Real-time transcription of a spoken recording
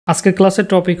আজকের ক্লাসের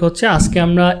টপিক হচ্ছে আজকে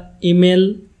আমরা ইমেল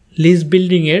লিস্ট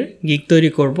বিল্ডিং এর গিগ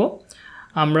তৈরি করব।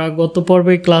 আমরা গত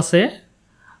পর্বে ক্লাসে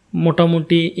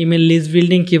মোটামুটি ইমেল লিস্ট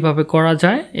বিল্ডিং কিভাবে করা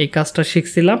যায় এই কাজটা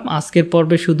শিখছিলাম। আজকের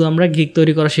পর্বে শুধু আমরা গিগ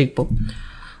তৈরি করা শিখব।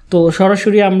 তো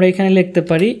সরাসরি আমরা এখানে লিখতে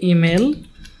পারি ইমেল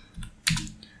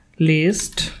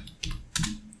লিস্ট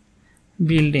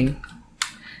বিল্ডিং,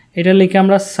 এটা লিখে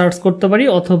আমরা সার্চ করতে পারি,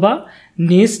 অথবা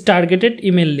নিশ টার্গেটেড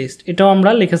ইমেল লিস্ট এটাও আমরা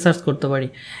লিখে সার্চ করতে পারি।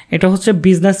 এটা হচ্ছে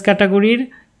বিজনেস ক্যাটাগরির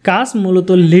কাজ, মূলত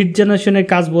লিড জেনারেশনের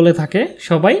কাজ বলে থাকে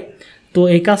সবাই। তো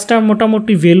এই কাজটা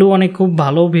মোটামুটি ভ্যালু অনেক খুব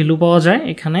ভালো ভ্যালু পাওয়া যায়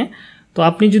এখানে। তো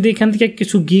আপনি যদি এখান থেকে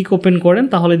কিছু গিগ ওপেন করেন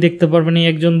তাহলে দেখতে পারবেন এই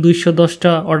একজন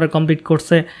 210টা অর্ডার কমপ্লিট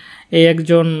করছে, এই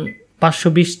একজন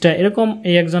 520টা, এরকম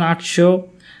এই একজন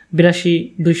 882,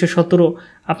 217।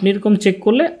 আপনি এরকম চেক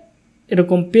করলে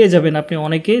এরকম পেয়ে যাবেন আপনি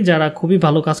অনেকেই যারা খুবই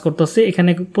ভালো কাজ করতেছে।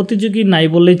 এখানে প্রতিযোগী নাই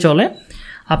বললেই চলে।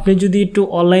 আপনি যদি একটু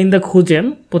অনলাইনে খুঁজেন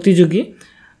প্রতিযোগী,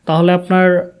 তাহলে আপনার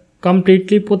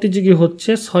কমপ্লিটলি প্রতিযোগী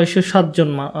হচ্ছে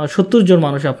 670 জন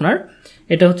মানুষ আপনার।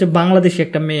 এটা হচ্ছে বাংলাদেশি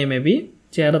একটা মেয়ে, মেবি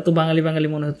চেহারা তো বাঙালি বাঙালি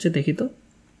মনে হচ্ছে, দেখি তো।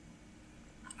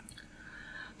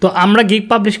 তো আমরা গিগ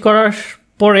পাবলিশ করার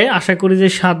পরে আশা করি যে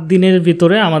 7 দিনের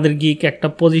ভিতরে আমাদের গিগ একটা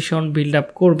পজিশন বিল্ড আপ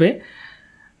করবে।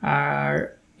 আর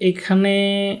এখানে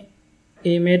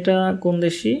এই মেয়েটা কোন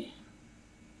দেশি?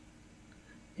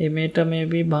 এই মেয়েটা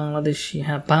মেবি বাংলাদেশি,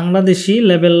 হ্যাঁ বাংলাদেশি,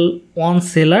 লেভেল 1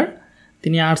 সেলার।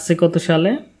 তিনি আসছে কত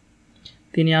সালে?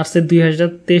 তিনি আসছে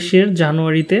 2023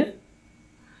 জানুয়ারিতে।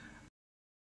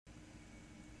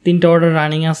 3টা অর্ডার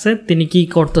রানিং আছে। তিনি কি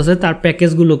করতেছে, তার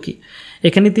প্যাকেজগুলো কি।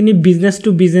 এখানে তিনি বিজনেস টু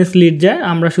বিজনেস লিড যায়,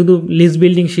 আমরা শুধু লিস্ট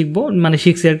বিল্ডিং শিখবো, মানে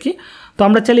শিখছি আর কি। তো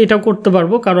আমরা চাইলে এটাও করতে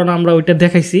পারবো, কারণ আমরা ওইটা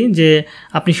দেখাইছি যে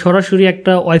আপনি সরাসরি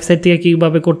একটা ওয়েবসাইট থেকে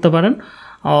কীভাবে করতে পারেন।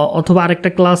 অথবা আরেকটা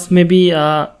ক্লাস মেবি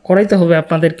করাইতে হবে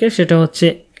আপনাদেরকে, সেটা হচ্ছে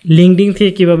লিঙ্কডিন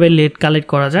থেকে কীভাবে লিড কালেক্ট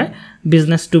করা যায়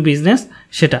বিজনেস টু বিজনেস,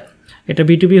 সেটা। এটা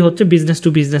বিটুবি হচ্ছে বিজনেস টু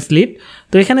বিজনেস লিড।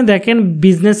 তো এখানে দেখেন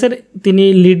বিজনেসের তিনি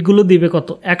লিডগুলো দিবে কত,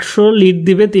 100 লিড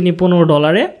দিবে তিনি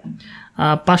 $15,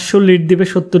 500 লিড দিবে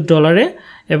 $70,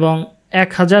 এবং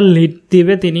 1000 লিড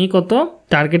দিবে তিনি কত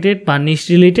টার্গেটেড বা নিশ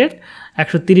রিলেটেড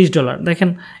 $130। দেখেন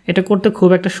এটা করতে খুব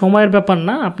একটা সময়ের ব্যাপার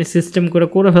না, আপনি সিস্টেম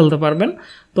করে ফেলতে পারবেন।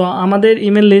 তো আমাদের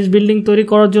ইমেল লিস্ট বিল্ডিং তৈরি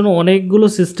করার জন্য অনেকগুলো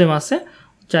সিস্টেম আছে,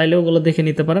 চাইলে ওগুলো দেখে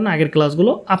নিতে পারেন আগের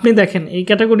ক্লাসগুলো। আপনি দেখেন এই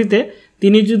ক্যাটাগরিতে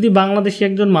তিনি যদি বাংলাদেশি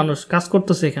একজন মানুষ কাজ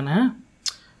করতেছে এখানে, হ্যাঁ।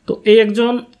 তো এই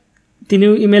একজন তিনি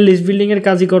ইমেল লিস্ট বিল্ডিংয়ের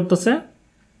কাজই করতেছে।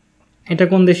 এটা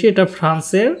কোন দেশি? এটা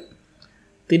ফ্রান্সের।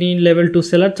 তিনি লেভেল 2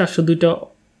 সেলার, 402টা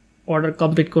অর্ডার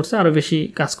কমপ্লিট করছে, আরও বেশি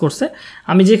কাজ করছে।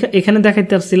 আমি যে এখানে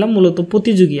দেখাইতে আসছিলাম মূলত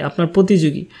প্রতিযোগী, আপনার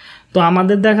প্রতিযোগী। তো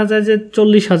আমাদের দেখা যায় যে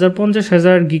 40,000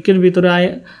 50,000 গিকের ভিতরে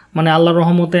মানে আল্লাহর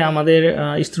রহমতে আমাদের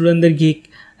স্টুডেন্টদের গিক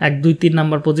 1 2 3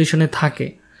 নাম্বার পজিশনে থাকে।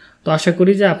 তো আশা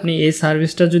করি যে আপনি এই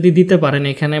সার্ভিসটা যদি দিতে পারেন,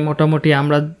 এখানে মোটামুটি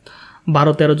আমরা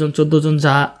 12-13 জন 14 জন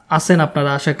যা আছেন আপনারা,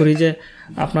 আশা করি যে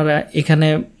আপনারা এখানে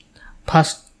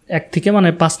ফার্স্ট 1 থেকে মানে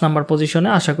 5 নাম্বার পজিশনে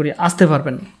আশা করি আসতে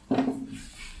পারবেন।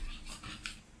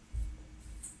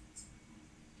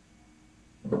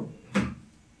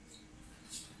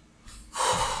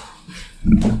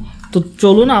 তো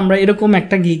চলুন আমরা এরকম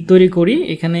একটা গিগ তৈরি করি।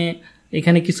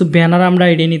 এখানে কিছু ব্যানার আমরা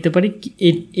আইডিয়া নিতে পারি।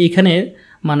 এখানে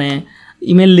মানে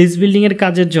ইমেল লিস্ট বিল্ডিংয়ের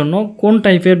কাজের জন্য কোন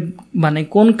টাইপের মানে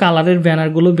কোন কালারের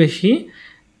ব্যানারগুলো বেশি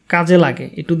কাজে লাগে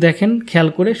একটু দেখেন খেয়াল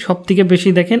করে। সব থেকে বেশি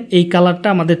দেখেন এই কালারটা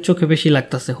আমাদের চোখে বেশি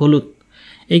লাগতেছে, হলুদ।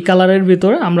 এই কালারের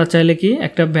ভিতরে আমরা চাইলে কি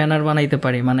একটা ব্যানার বানাইতে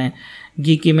পারি, মানে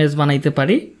গিগ ইমেজ বানাইতে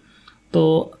পারি। তো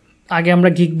আগে আমরা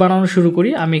গিগ বানানো শুরু করি।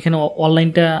 আমি এখানে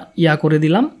অনলাইনটা করে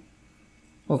দিলাম,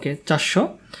 ওকে 400।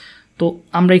 তো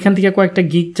আমরা এখান থেকে কয়েকটা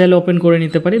গিগ চাইলে ওপেন করে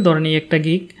নিতে পারি। ধরেন এই একটা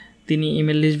গিগ, তিনি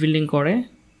ইমেল লিস্ট বিল্ডিং করে,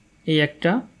 এই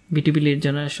একটা বিটিপি লিড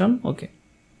জেনারেশন, ওকে।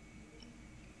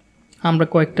 আমরা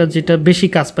কয়েকটা যেটা বেশি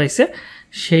কাজ পাইছে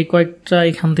সেই কয়েকটা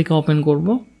এখান থেকে ওপেন করব।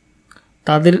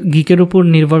 তাদের গিকের উপর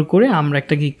নির্ভর করে আমরা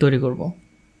একটা গিগ তৈরি করব।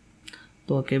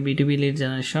 তো ওকে বিটিপি লিড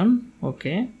জেনারেশন,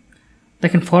 ওকে।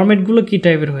 দেখেন ফরম্যাটগুলো কী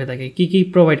টাইপের হয়ে থাকে, কি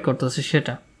প্রোভাইড করতেছে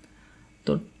সেটা।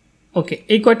 তো ওকে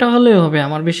এই কয়টা হলেই হবে,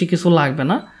 আমার বেশি কিছু লাগবে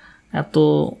না, এত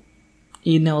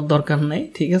নেওয়ার দরকার নেই,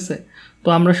 ঠিক আছে। তো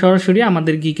আমরা সরাসরি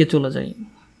আমাদের গিকে চলে যাই।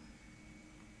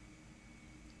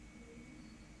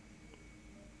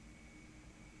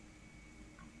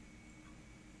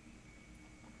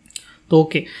 তো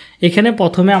ওকে এখানে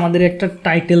প্রথমে আমাদের একটা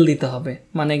টাইটেল দিতে হবে,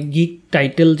 মানে গিগ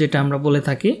টাইটেল যেটা আমরা বলে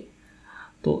থাকি।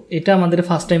 তো এটা আমাদের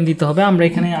ফার্স্ট টাইম দিতে হবে। আমরা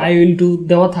এখানে আই উইল ডু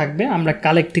দেওয়া থাকবে, আমরা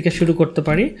কালেক্ট থেকে শুরু করতে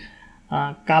পারি।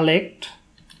 কালেক্ট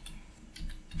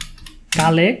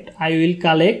আই উইল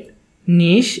কালেক্ট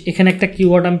নিশ, এখানে একটা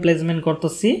কিওয়ার্ড আমি প্লেসমেন্ট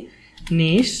করতেছি,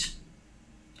 নিশ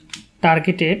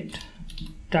targeted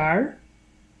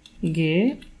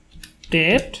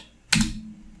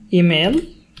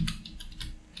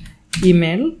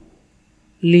email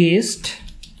list,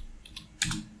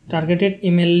 targeted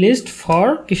email list for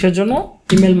কিসের জন্য?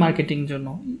 ইমেল মার্কেটিং জন্য,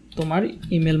 তোমার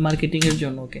ইমেল মার্কেটিং এর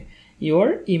জন্য। ওকে, your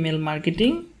email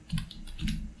marketing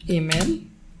email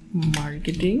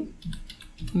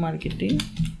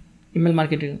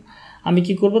marketing আমি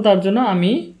কি করব তার জন্য?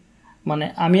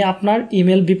 আমি আপনার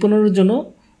ইমেল বিপণনের জন্য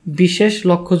বিশেষ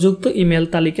লক্ষ্যযুক্ত ইমেল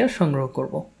তালিকা সংগ্রহ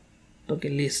করব। ওকে,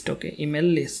 লিস্ট, ওকে, ইমেল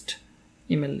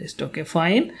লিস্ট। ওকে,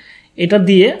 ফাইন। এটা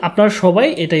দিয়ে আপনারা সবাই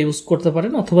এটা ইউজ করতে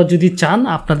পারেন, অথবা যদি চান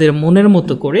আপনাদের মনের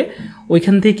মতো করে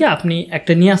ওইখান থেকে আপনি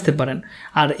একটা নিয়ে আসতে পারেন।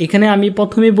 আর এখানে আমি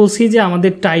প্রথমেই বলছি যে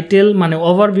আমাদের টাইটেল মানে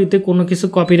ওভারভিউতে কোনো কিছু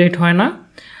কপিরাইট হয় না,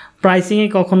 প্রাইসিংয়ে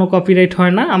কখনো কপিরাইট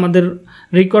হয় না, আমাদের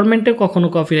রিকোয়ারমেন্টে কখনো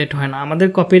কপিরাইট হয় না। আমাদের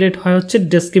কপিরাইট হয় হচ্ছে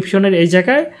ডেসক্রিপশনের এই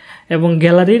জায়গায় এবং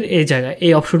গ্যালারির এই জায়গায়,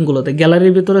 এই অপশনগুলোতে।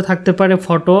 গ্যালারির ভিতরে থাকতে পারে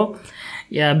ফটো,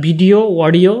 ভিডিও,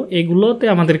 অডিও, এগুলোতে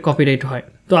আমাদের কপিরাইট হয়।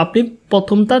 তো আপনি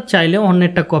প্রথমটা চাইলে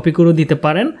অন্যেরটা কপি করে দিতে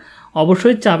পারেন,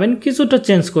 অবশ্যই চাবেন কিছুটা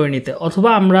চেঞ্জ করে নিতে, অথবা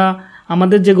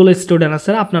আমাদের যেগুলো স্টুডেন্ট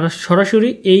আছে আপনারা সরাসরি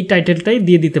এই টাইটেলটাই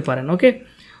দিয়ে দিতে পারেন। ওকে,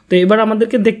 তো এবার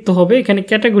আমাদেরকে দেখতে হবে এখানে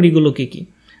ক্যাটাগরিগুলো কী কী,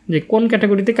 যে কোন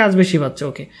ক্যাটাগরিতে কাজ বেশি পাচ্ছে।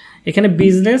 ওকে, এখানে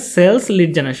বিজনেস, সেলস,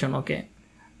 লিড জেনারেশন। ওকে,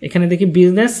 এখানে দেখি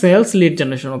বিজনেস, সেলস, লিড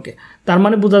জেনারেশন। ওকে, তার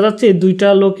মানে বোঝা যাচ্ছে এই দুইটা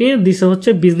লোকে দিছে হচ্ছে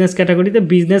বিজনেস ক্যাটাগরিতে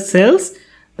বিজনেস, সেলস,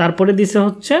 তারপরে দিছে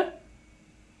হচ্ছে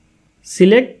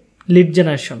সিলেক্ট লিড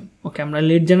জেনারেশন। ওকে, আমরা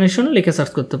লিড জেনারেশন লিখে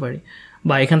সার্চ করতে পারি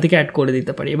বা এখান থেকে অ্যাড করে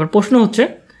দিতে পারি। এবার প্রশ্ন হচ্ছে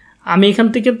আমি এখান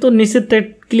থেকে তো নিচের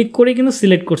ক্লিক করে কিন্তু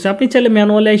সিলেক্ট করছি, আপনি চাইলে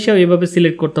ম্যানুয়ালি এসেও এভাবে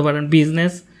সিলেক্ট করতে পারেন,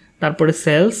 বিজনেস, তারপরে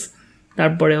সেলস,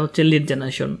 তারপরে হচ্ছে লিড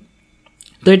জেনারেশন।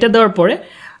 তো এটা দেওয়ার পরে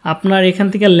আপনার এখান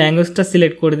থেকে ল্যাঙ্গুয়েজটা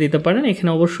সিলেক্ট করে দিতে পারেন। এখানে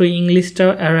অবশ্যই ইংলিশটা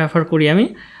রেফার করি আমি,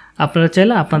 আপনারা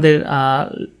চাইলে আপনাদের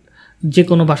যে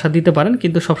কোনো ভাষা দিতে পারেন,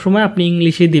 কিন্তু সবসময় আপনি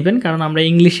ইংলিশেই দিবেন, কারণ আমরা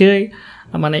ইংলিশে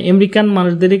মানে আমেরিকান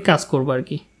মানুষদেরই কাজ করবো আর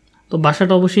কি। তো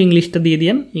ভাষাটা অবশ্যই ইংলিশটা দিয়ে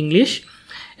দিন, ইংলিশ।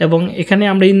 এবং এখানে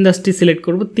আমরা ইন্ডাস্ট্রি সিলেক্ট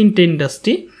করব, 3টে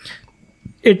ইন্ডাস্ট্রি।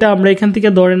 এটা আমরা এখান থেকে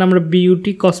ধরেন আমরা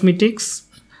বিউটি, কসমেটিক্স,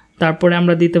 তারপরে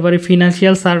আমরা দিতে পারি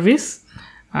ফিনান্সিয়াল সার্ভিস,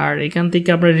 আর এখান থেকে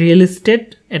আমরা রিয়েল এস্টেট,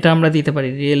 এটা আমরা দিতে পারি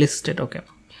রিয়েল এস্টেট। ওকে,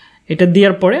 এটা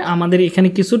দেওয়ার পরে আমাদের এখানে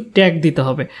কিছু ট্যাগ দিতে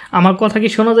হবে। আমার কথা কি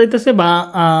শোনা যাইতেছে বা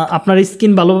আপনার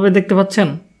স্ক্রিন ভালোভাবে দেখতে পাচ্ছেন?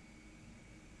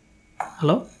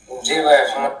 হ্যালো, জি ভাই,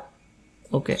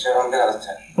 ওকে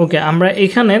ওকে, আমরা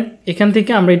এখান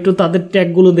থেকে আমরা একটু তাদের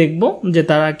ট্যাগগুলো দেখব যে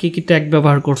তারা কি কি ট্যাগ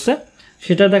ব্যবহার করছে।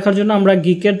 সেটা দেখার জন্য আমরা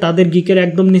তাদের গিকের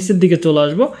একদম নিচের দিকে চলে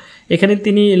আসব। এখানে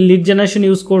তিনি লিড জেনারেশন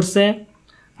ইউজ করছে।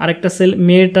 আরেকটা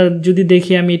মেয়েটা যদি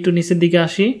দেখি আমি একটু নিচের দিকে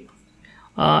আসি,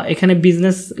 এখানে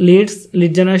business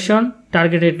lead generation,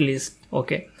 targeted list.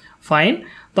 ওকে, ফাইন।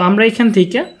 তো আমরা এখান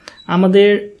থেকে আমাদের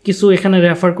কিছু এখানে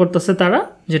রেফার করতেছে তারা,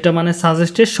 যেটা মানে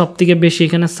সাজেস্টেড সব থেকে বেশি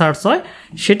এখানে সার্চ হয়,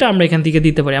 সেটা আমরা এখান থেকে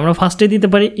দিতে পারি। আমরা ফার্স্টে দিতে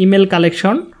পারি ইমেল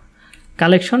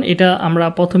কালেকশন, এটা আমরা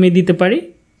প্রথমেই দিতে পারি।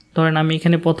 ধরেন আমি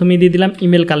এখানে প্রথমেই দিয়ে দিলাম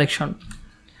ইমেল কালেকশন।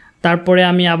 তারপরে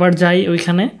আমি আবার যাই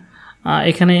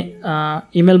এখানে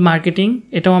ইমেল মার্কেটিং,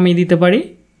 এটাও আমি দিতে পারি,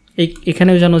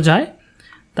 এখানেও যেন যায়।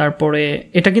 তারপরে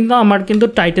এটা কিন্তু আমার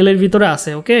টাইটেলের ভিতরে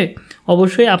আছে। ওকে,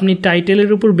 অবশ্যই আপনি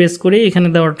টাইটেলের উপর বেস করে এখানে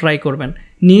দেওয়ার ট্রাই করবেন।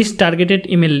 নিশ টার্গেটেড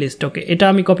ইমেল লিস্ট। ওকে, এটা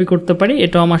আমি কপি করতে পারি,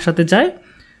 এটাও আমার সাথে যায়।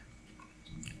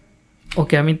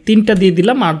 ওকে, আমি 3টা দিয়ে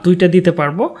দিলাম, আর 2টা দিতে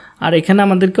পারবো। আর এখানে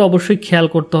আমাদেরকে অবশ্যই খেয়াল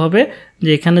করতে হবে যে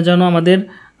এখানে যেন আমাদের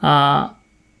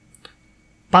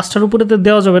 5টার উপরে তো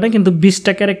দেওয়া যাবে না, কিন্তু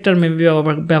 20টা ক্যারেক্টার মেবি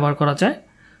ব্যবহার করা যায়।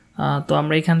 তো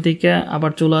আমরা এখান থেকে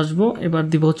আবার চলে আসবো। এবার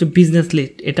দিব হচ্ছে বিজনেস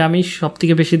লিস্ট, এটা আমি সব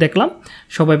থেকে বেশি দেখলাম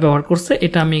সবাই ব্যবহার করছে,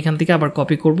 এটা আমি এখান থেকে আবার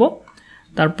কপি করব।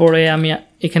 তারপরে আমি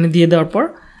এখানে দিয়ে দেওয়ার পর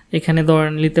এখানে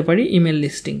ধরেন নিতে পারি email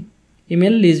listing,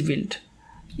 email list build,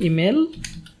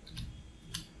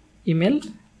 email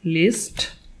list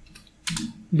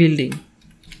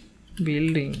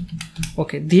building.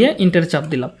 ওকে, দিয়ে ইন্টার চাপ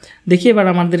দিলাম। দেখি এবার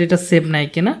আমাদের এটা সেভ নাই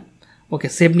কিনা। ওকে,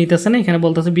 সেভ নিতেছে না, এখানে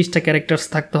বলতেছে 20টা ক্যারেক্টার্স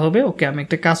থাকতে হবে। ওকে, আমি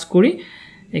একটা কাজ করি,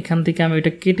 এখান থেকে আমি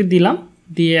ওইটা কেটে দিলাম,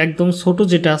 দিয়ে একদম ছোটো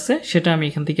যেটা আছে সেটা আমি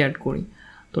এখান থেকে অ্যাড করি।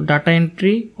 তো data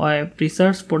entry, web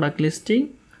research, product listing,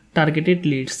 targeted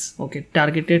Leeds. ওকে,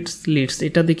 টার্গেটেড লিডস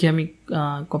এটা দেখি আমি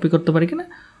কপি করতে পারি কিনা,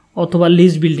 অথবা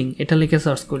লিস্ট বিল্ডিং এটা লিখে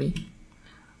সার্চ করি,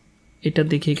 এটা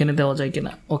দেখি এখানে দেওয়া যায়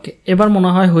কিনা। ওকে, এবার মনে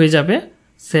হয় হয়ে যাবে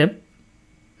সেভ।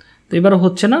 তো এবার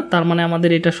হচ্ছে না, তার মানে আমাদের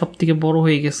এটা সব থেকে বড়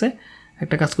হয়ে গেছে।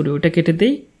 একটা কাজ করি, ওইটা কেটে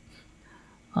দেই,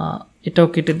 এটাও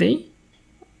কেটে দেই।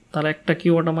 তার একটা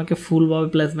কিওয়ার্ড আমাকে ফুলভাবে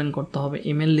প্লেসমেন্ট করতে হবে,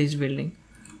 ইমেল লিস্ট বিল্ডিং।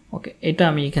 ওকে, এটা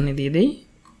আমি এখানে দিয়ে দেই।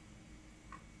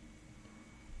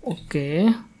 ওকে,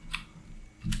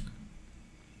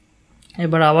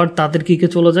 এবার আবার তাদের গিকে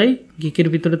চলে যাই। গিকের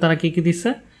ভিতরে তারা কী কী দিচ্ছে,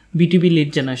 বিটিবি লিড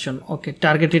জেনারেশন। ওকে,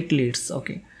 টার্গেটেড লিডস।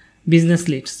 ওকে, বিজনেস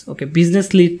লিস্টস। ওকে, বিজনেস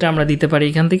লিস্টটা আমরা দিতে পারি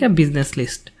এখান থেকে, বিজনেস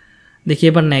লিস্ট। দেখি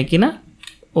এবার নেয় কি না।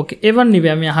 ওকে, এবার নিবে,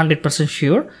 আমি 100%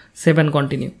 শিওর। 7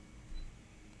 কন্টিনিউ।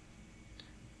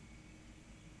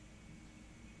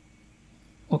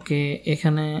 ওকে,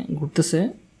 এখানে ঘুরতেছে।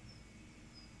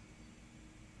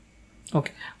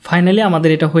 ওকে, ফাইনালি আমাদের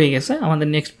এটা হয়ে গেছে। আমাদের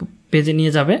নেক্সট পেজে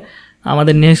নিয়ে যাবে।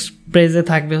 আমাদের নেক্সট পেজে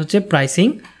থাকবে হচ্ছে প্রাইসিং।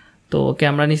 তো ওকে,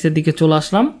 আমরা নিচের দিকে চলে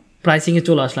আসলাম, প্রাইসিংয়ে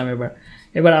চলে আসলাম।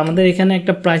 এবার আমাদের এখানে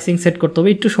একটা প্রাইসিং সেট করতে হবে,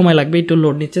 একটু সময় লাগবে, একটু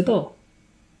লোড নিচ্ছে। তো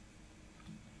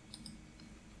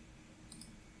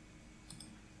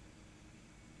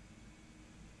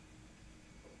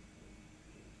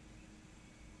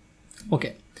ওকে,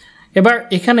 এবার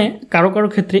এখানে কারো কারো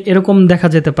ক্ষেত্রে এরকম দেখা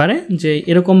যেতে পারে যে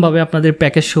এরকমভাবে আপনাদের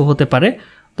প্যাকেজ শো হতে পারে।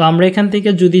 তো আমরা এখান থেকে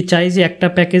যদি চাই যে একটা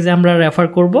প্যাকেজে আমরা রেফার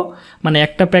করব, মানে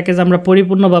একটা প্যাকেজ আমরা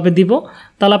পরিপূর্ণভাবে দিব,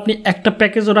 তাহলে আপনি একটা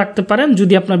প্যাকেজও রাখতে পারেন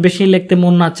যদি আপনার বেশি লিখতে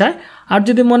মন না চায়। আর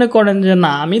যদি মনে করেন যে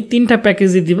না আমি 3টা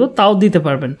প্যাকেজই দিব, তাও দিতে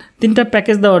পারবেন। 3টা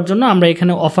প্যাকেজ দেওয়ার জন্য আমরা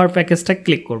এখানে অফার প্যাকেজটা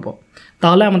ক্লিক করব,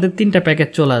 তাহলে আমাদের 3টা প্যাকেজ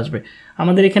চলে আসবে।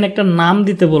 আমাদের এখানে একটা নাম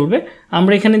দিতে বলবে,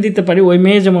 আমরা এখানে দিতে পারি ওই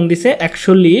মেয়ে যেমন দিছে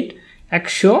 100 লিড,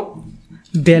 100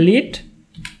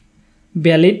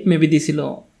 ভ্যালিড মেবি দিছিল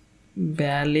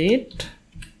ভ্যালিড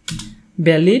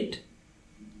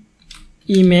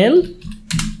ইমেল,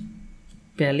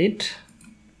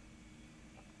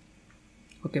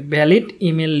 ওকে, ভ্যালিড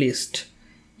ইমেল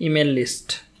লিস্ট।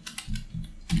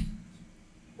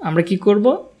 আমরা কি করব,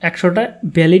 100টা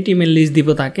ভ্যালিড ইমেল লিস্ট দিব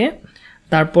তাকে।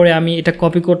 তারপরে আমি এটা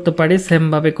কপি করতে পারি,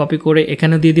 সেমভাবে কপি করে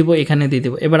এখানে দিয়ে দিব, এখানে দিয়ে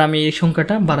দিব। এবার আমি এই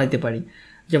সংখ্যাটা বাড়াইতে পারি,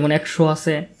 যেমন 100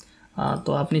 আছে,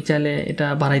 তো আপনি চাইলে এটা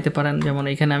বাড়াইতে পারেন। যেমন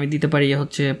এখানে আমি দিতে পারি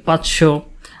হচ্ছে 500,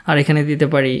 আর এখানে দিতে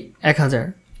পারি 1000।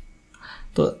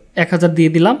 তো 1000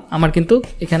 দিয়ে দিলাম, আমার কিন্তু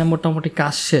এখানে মোটামুটি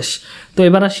কাজ শেষ। তো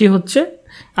এবার আসি হচ্ছে,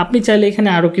 আপনি চাইলে এখানে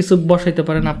আরও কিছু বসাইতে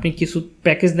পারেন। আপনি কিছু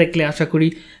প্যাকেজ দেখলে আশা করি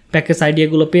প্যাকেজ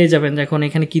আইডিয়াগুলো পেয়ে যাবেন। যখন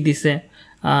এখানে কি দিছে,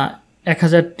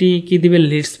 1000টি কি দিবে,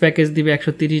 লিডস প্যাকেজ দিবে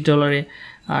 $130।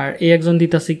 আর একজন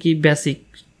দিতেছে কি বেসিক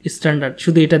স্ট্যান্ডার্ড,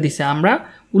 শুধু এটা দিছে, আমরা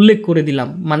উল্লেখ করে দিলাম।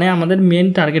 মানে আমাদের মেন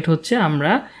টার্গেট হচ্ছে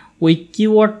আমরা ওই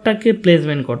কিওয়ার্ডটাকে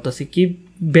প্লেসমেন্ট করতেছি, কি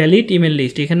ভ্যালিড ইমেল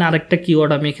লিস্ট। এখানে আরেকটা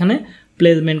কিওয়ার্ড আমি এখানে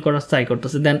প্লেসমেন্ট করার ট্রাই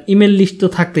করতেছি। দেন ইমেল লিস্ট তো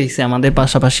থাকতেইছে আমাদের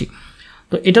পাশাপাশি।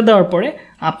 তো এটা দেওয়ার পরে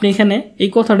আপনি এখানে এই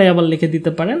কথাটাই আবার লিখে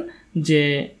দিতে পারেন যে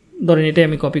ধরেন এটাই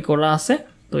আমি কপি করা আছে,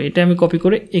 তো এটা আমি কপি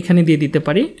করে এখানে দিয়ে দিতে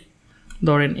পারি।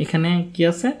 ধরেন এখানে কি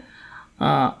আছে,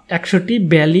 100টি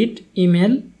ভ্যালিড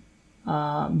ইমেল,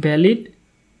 ভ্যালিড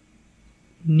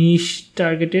নিশ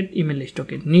টার্গেটেড ইমেল লিস্ট।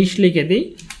 ওকে, নিশ লিখে দিই,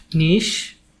 নিশ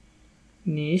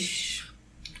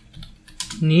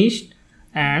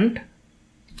and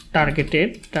targeted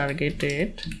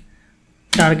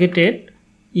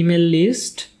email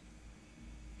list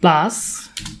plus,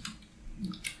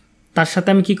 তার সাথে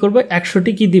আমি কি করব,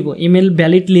 100টি কি দিব, ইমেল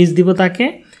ভ্যালিড লিস্ট দিব তাকে।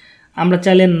 আমরা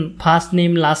চাইলে ফার্স্ট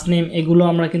নেম, লাস্ট নেম এগুলো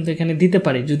আমরা কিন্তু এখানে দিতে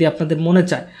পারি যদি আপনাদের মনে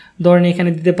চায়। ধরেন এখানে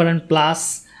দিতে পারেন প্লাস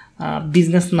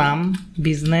বিজনেস নাম,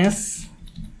 বিজনেস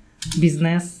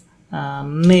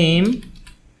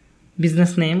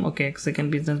নেম। ওকে, এক সেকেন্ড,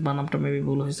 বিজনেস বানামটা মেবি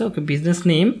ভুল হয়েছে। ওকে, বিজনেস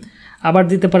নেম। আবার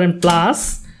দিতে পারেন প্লাস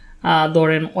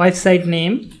ধরেন ওয়েবসাইট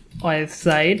নেম,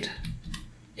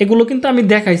 এগুলো কিন্তু আমি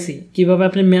দেখাইছি কিভাবে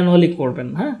আপনি ম্যানুয়ালি করবেন।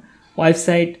 হ্যাঁ,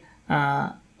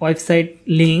 ওয়েবসাইট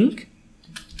লিঙ্ক,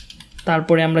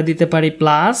 তারপরে আমরা দিতে পারি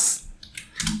প্লাস,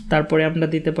 তারপরে আমরা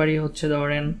দিতে পারি হচ্ছে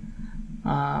ধরেন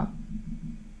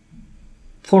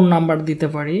ফোন নাম্বার দিতে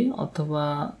পারি, অথবা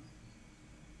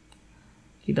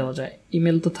কি দেওয়া যায়,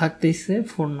 ইমেল তো থাকতেইছে,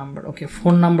 ফোন নাম্বার। ওকে,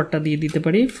 ফোন নাম্বারটা দিয়ে দিতে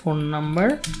পারি, ফোন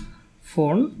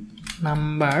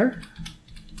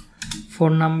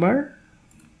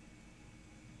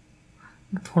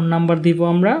নাম্বার দিব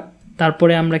আমরা।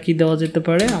 তারপরে আমরা কি দেওয়া যেতে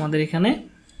পারে, আমাদের এখানে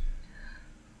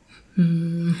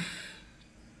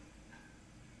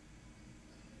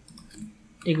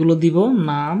এগুলো দিব,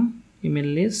 নাম, ইমেল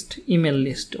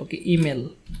লিস্ট। ওকে, ইমেল,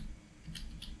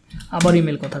 আবার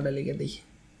ইমেল কথাটা লিখে দিই,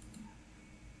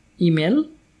 ইমেল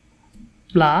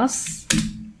প্লাস,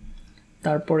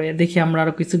 তারপরে দেখি আমরা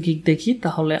আরও কিছু গিগ দেখি,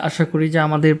 তাহলে আশা করি যে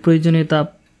আমাদের প্রয়োজনীয়তা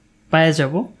পেয়ে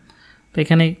যাব। তো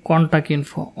এখানে কন্ট্যাক্ট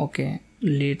ইনফো, ওকে,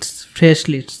 লিডস, ফ্রেশ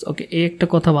লিডস। ওকে, এই একটা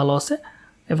কথা ভালো আছে,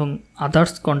 এবং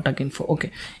আদার্স কন্ট্যাক্ট ইনফো। ওকে,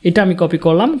 এটা আমি কপি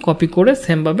করলাম, কপি করে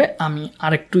সেমভাবে আমি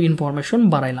আরেকটু ইনফরমেশন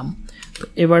বাড়াইলাম। তো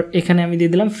এবার এখানে আমি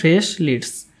দিয়ে দিলাম ফ্রেশ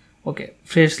লিডস। ওকে,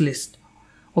 ফ্রেশ লিস্ট।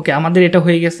 ওকে, আমাদের এটা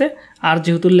হয়ে গেছে। আর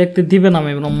যেহেতু লিখতে দিবে না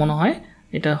আমার মনে হয়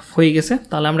এটা হয়ে গেছে,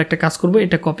 তাহলে আমরা একটা কাজ করব,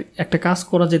 এটা একটা কাজ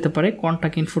করা যেতে পারে,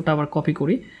 কন্ট্যাক্ট ইনফোটা আবার কপি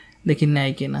করি, দেখি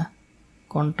নেয় কি না।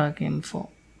 কন্ট্যাক্ট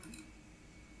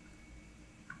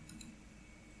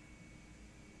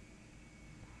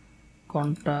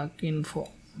ইনফো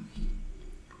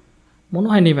মনে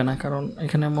হয় নেবে না, কারণ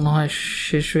এখানে মনে হয়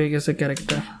শেষ হয়ে গেছে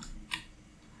ক্যারেক্টার।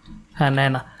 হ্যাঁ,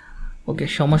 নেয় না। ওকে,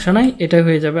 সমস্যা নাই, এটাই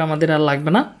হয়ে যাবে, আমাদের আর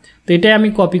লাগবে না। তো এটাই আমি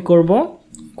কপি করব,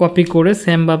 কপি করে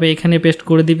সেমভাবে এখানে পেস্ট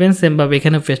করে দিবেন, সেমভাবে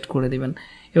এখানে পেস্ট করে দিবেন।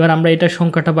 এবার আমরা এটার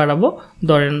সংখ্যাটা বাড়াবো,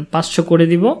 ধরেন 500 করে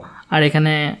দিব, আর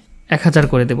এখানে 1000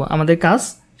 করে দেব, আমাদের কাজ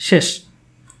শেষ।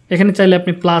 এখানে চাইলে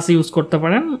আপনি প্লাস ইউজ করতে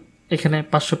পারেন, এখানে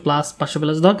 500 প্লাস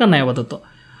দরকার নাই আপাতত।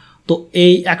 তো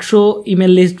এই 100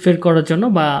 ইমেল লিস্ট বের করার জন্য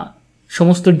বা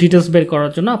সমস্ত ডিটেলস বের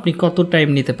করার জন্য আপনি কত টাইম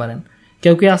নিতে পারেন?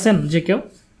 কেউ কি আছেন যে কেউ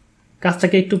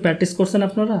কাজটাকে একটু প্র্যাকটিস করছেন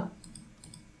আপনারা?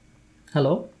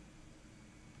 হ্যালো,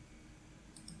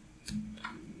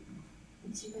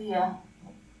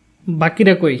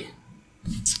 বাকিরা কই?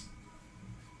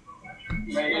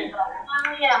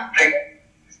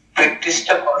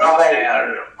 প্র্যাকটিসটা করা হয় আর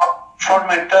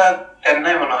ফরম্যাটটা দেন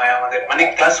নাই মনে হয় আমাদের, মানে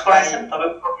ক্লাস করাইছেন তবে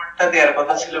ফরম্যাটটা দেওয়ার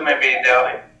কথা ছিল, মেবি দেওয়া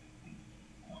হয়।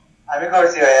 আমি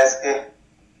করছি ভাই আজকে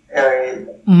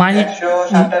মাহি।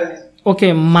 ওকে,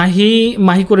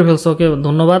 মাহি করে ফেলছো, ওকে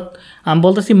ধন্যবাদ। আমি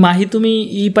বলতেছি মাহি, তুমি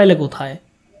পাইলে কোথায়,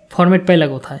 ফরম্যাট পাইলে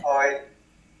কোথায়?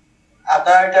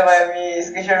 আপনারটা ভাই আমি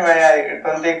স্ক্রিনশট মারি আর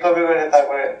কোন দিক কপি করে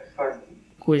তারপরে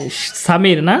কই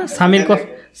সামির না?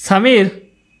 সামির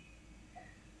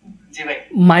জি ভাই,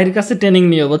 মায়ের কাছে ট্রেনিং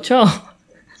নিও, বুঝছো?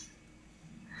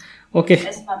 ওকে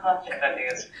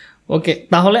ওকে,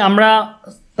 তাহলে আমরা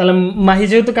তাহলে মাহি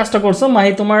যেহেতু কাজটা করছো,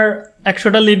 মাহি তোমার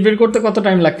 100টা লিড বের করতে কত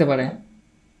টাইম লাগতে পারে?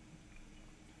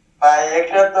 ভাই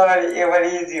একটা তো এবারে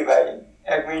ইজি ভাই,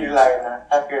 1 মিনিট লাগে না।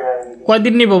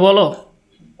 কয়দিন নিব বলো?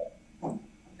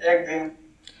 একদিন।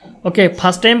 ওকে,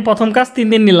 ফার্স্ট টাইম প্রথম কাজ 3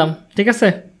 দিন নিলাম, ঠিক আছে?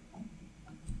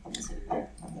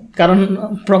 কারণ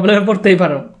প্রবলেমে পড়তেই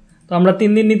পারো, তো আমরা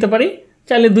 3 দিন নিতে পারি,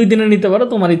 চাইলে 2 দিনে নিতে পারো,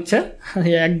 তোমার ইচ্ছা।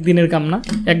 1 দিনের কাম না,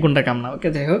 1 ঘন্টা কাম না। ওকে,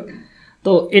 যাই হোক,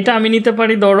 তো এটা আমি নিতে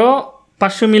পারি, ধরো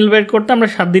 500 মিল বের করতে আমরা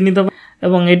 7 দিন নিতে পারি,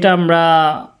 এবং এটা আমরা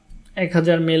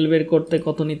 1000 মিল বের করতে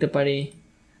কত নিতে পারি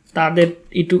তাদের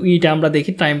ইটা আমরা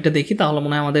দেখি, টাইমটা দেখি, তাহলে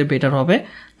মনে হয় আমাদের বেটার হবে।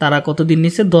 তারা কত দিন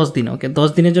নিচ্ছে? 10 দিন। ওকে, 10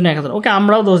 দিনের জন্য 1000। ওকে,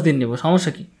 আমরাও 10 দিন নেব,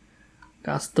 সমস্যা কি?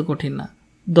 কাজ তো কঠিন না।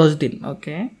 10 দিন,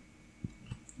 ওকে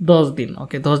 10 দিন,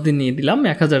 ওকে 10 দিন নিয়ে দিলাম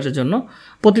 1000-এর জন্য,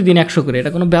 প্রতিদিন 100 করে,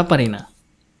 এটা কোনো ব্যাপারই না,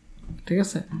 ঠিক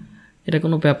আছে? এটা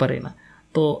কোনো ব্যাপারই না।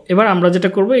 তো এবার আমরা যেটা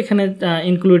করব, এখানে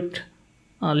ইনক্লুড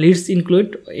লিডস ইনক্লুড,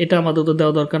 এটা আমাদের তো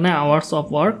দেওয়া দরকার নেই। আওয়ার্স অফ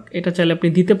ওয়ার্ক, এটা চাইলে আপনি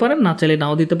দিতে পারেন, না চাইলে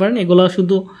নাও দিতে পারেন। এগুলো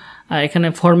শুধু এখানে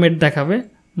ফরম্যাট দেখাবে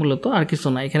মূলত, আর কিছু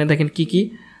না। এখানে দেখেন কি কি,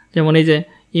 যেমন এই যে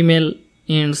ইমেল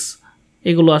ইন্ডস,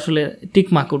 এগুলো আসলে টিক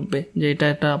মার্ক উঠবে যে এটা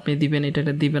আপনি দিবেন, এটা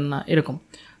দিবেন না, এরকম।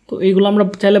 তো এইগুলো আমরা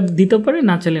চাইলে দিতে পারি,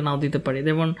 না চাইলে নাও দিতে পারি।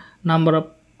 যেমন নাম্বার অফ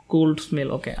কোল্ড স্মেল,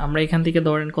 ওকে আমরা এখান থেকে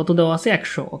ধরেন কত দেওয়া আছে?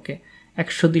 100। ওকে,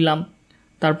 100 দিলাম।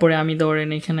 তারপরে আমি ধরেন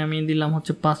এখানে আমি দিলাম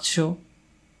হচ্ছে 500।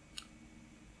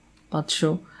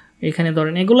 এখানে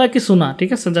ধরেন এগুলো কিছু না, ঠিক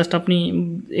আছে? জাস্ট আপনি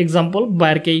এক্সাম্পল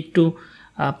বাইরকে একটু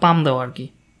পাম দেওয়া আর কি,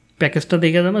 প্যাকেজটা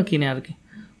দেখে যাবো কিনে আর কি।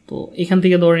 তো এখান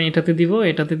থেকে ধরেন এটাতে দিব,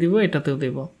 এটাতেও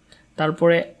দেব।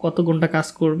 তারপরে কত ঘন্টা কাজ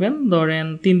করবেন, ধরেন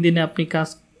 3 দিনে আপনি কাজ,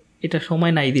 এটা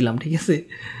সময় নাই দিলাম, ঠিক আছে?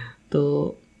 তো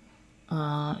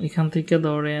এখান থেকে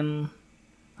ধরেন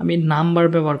আমি নাম্বার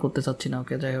ব্যবহার করতে চাচ্ছি না।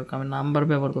 ওকে, যাই হোক, আমি নাম্বার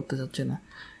ব্যবহার করতে চাচ্ছি না,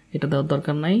 এটা দেওয়ার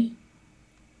দরকার নাই।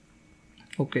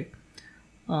 ওকে,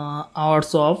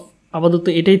 আওয়ার্স অফ, আপাতত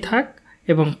এটাই থাক,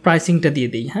 এবং প্রাইসিংটা দিয়ে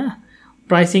দিই। হ্যাঁ,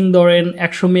 প্রাইসিং ধরেন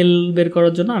 100 মিল বের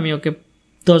করার জন্য আমি ওকে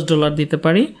 $10 দিতে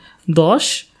পারি, 10।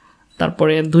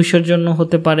 তারপরে 200-এর জন্য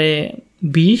হতে পারে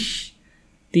 20,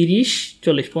 30,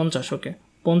 40, 50। ওকে,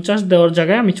 50 দেওয়ার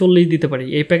জায়গায় আমি 40 দিতে পারি।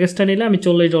 এই প্যাকেজটা নিলে আমি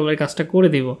 $40 কাজটা করে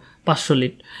দিব 500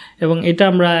 লিড। এবং এটা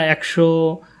আমরা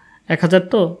 1000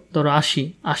 তো ধরো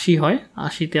 80 হয়,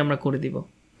 80-তে আমরা করে দিব,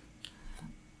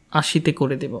 80-তে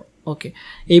করে দেব। ওকে,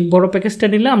 এই বড় প্যাকেজটা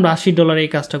নিলে আমরা $80 এই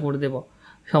কাজটা করে দেব,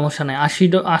 সমস্যা নেই।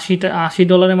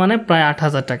 $80 মানে প্রায়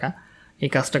 8000 টাকা এই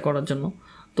কাজটা করার জন্য।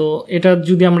 তো এটা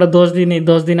যদি আমরা 10 দিনে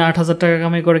 8000 টাকা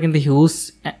কামাই করে, কিন্তু হিউজ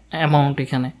অ্যামাউন্ট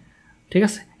এখানে, ঠিক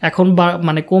আছে? এখন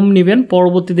মানে কম নেবেন,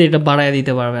 পরবর্তীতে এটা বাড়ায়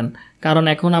দিতে পারবেন, কারণ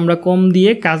এখন আমরা কম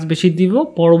দিয়ে কাজ বেশি দিব,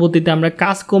 পরবর্তীতে আমরা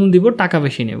কাজ কম দিব, টাকা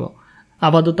বেশি নেব।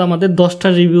 আপাতত আমাদের 10টা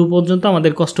রিভিউ পর্যন্ত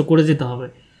আমাদের কষ্ট করে যেতে হবে।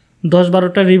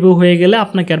 10-12টা রিভিউ হয়ে গেলে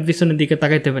আপনাকে আর পিছনের দিকে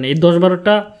তাকাইতে হবে না। এই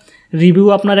 10-12টা রিভিউ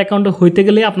আপনার অ্যাকাউন্টে হইতে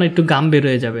গেলে আপনার একটু গাম বের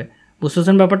হয়ে যাবে,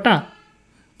 বুঝতেছেন ব্যাপারটা?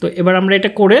 তো এবার আমরা এটা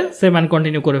করে সেভ অ্যান্ড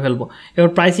কন্টিনিউ করে ফেলবো। এবার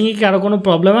প্রাইসিংয়ে কি আরও কোনো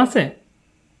প্রবলেম আছে?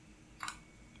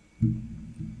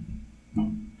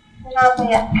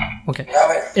 ওকে,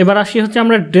 এবার আসি হচ্ছে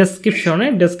আমরা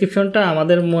ডেসক্রিপশনটা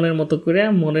আমাদের মনের মতো করে,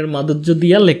 মনের মাধুর্য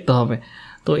দিয়ে লিখতে হবে।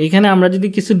 তো এখানে আমরা যদি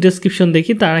কিছু ডেসক্রিপশন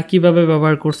দেখি তারা কিভাবে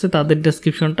ব্যবহার করছে তাদের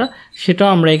ডেসক্রিপশনটা, সেটাও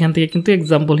আমরা এখান থেকে কিন্তু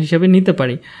এক্সাম্পল হিসেবে নিতে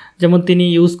পারি। যেমন তিনি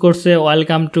ইউজ করছে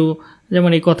ওয়েলকাম টু, যেমন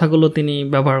এই কথাগুলো তিনি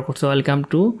ব্যবহার করছে, welcome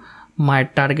to my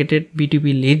targeted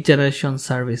বিটুবি lead generation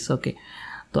service. ওকে,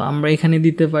 তো আমরা এখানে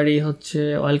দিতে পারি হচ্ছে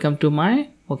ওয়েলকাম টু মাই।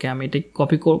 ওকে, আমি এটা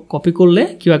কপি করলে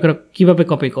কীভাবে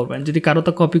কপি করবেন, যদি কারো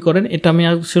তা কপি করেন, এটা আমি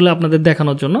আসলে আপনাদের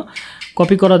দেখানোর জন্য।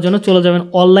 কপি করার জন্য চলে যাবেন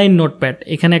অনলাইন নোটপ্যাড,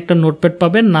 এখানে একটা নোটপ্যাড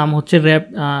পাবেন, নাম হচ্ছে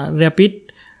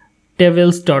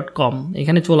rapidtables.com,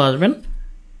 এখানে চলে আসবেন।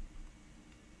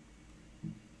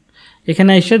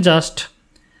 এখানে এসে জাস্ট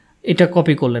এটা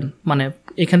কপি করলেন, মানে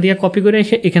এখান থেকে কপি করে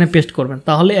এসে এখানে পেস্ট করবেন,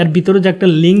 তাহলে এর ভিতরে যে একটা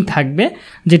লিঙ্ক থাকবে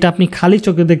যেটা আপনি খালি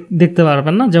চোখে দেখতে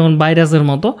পারবেন না, যেমন ভাইরাসের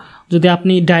মতো। যদি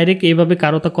আপনি ডাইরেক্ট এইভাবে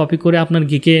কারোটা কপি করে আপনার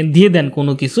গিকে দিয়ে দেন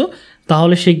কোনো কিছু,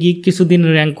 তাহলে সেই গিক কিছুদিন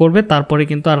র্যাঙ্ক করবে, তারপরে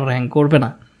কিন্তু আর র্যাঙ্ক করবে না।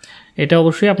 এটা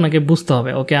অবশ্যই আপনাকে বুঝতে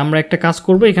হবে। ওকে, আমরা একটা কাজ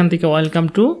করব, এখান থেকে ওয়েলকাম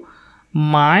টু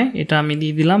মাই, এটা আমি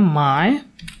দিয়ে দিলাম মাই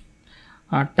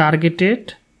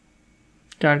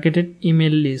টার্গেটেড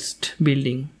ইমেল লিস্ট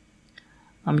বিল্ডিং।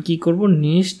 আমি কি করব,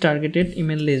 নিশ টার্গেটেড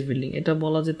ইমেল লিস্ট বিল্ডিং এটা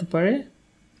বলা যেতে পারে।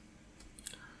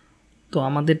 তো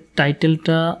আমাদের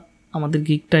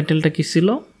গিগ টাইটেলটা কি ছিল,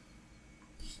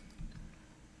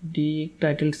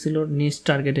 টাইটেল ছিল নিশ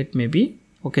টার্গেটেড মেবি।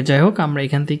 ওকে, যাই হোক, আমরা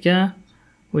এখান থেকে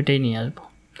ওইটাই নিয়ে আসব।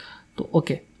 তো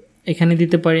ওকে, এখানে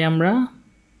দিতে পারি আমরা,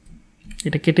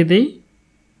 এটা কেটে দেই।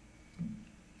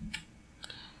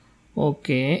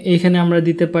 ওকে, এখানে আমরা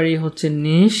দিতে পারি হচ্ছে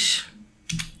নিশ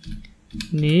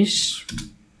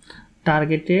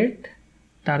targeted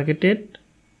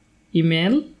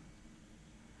email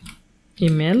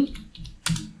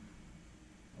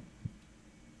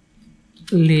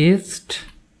list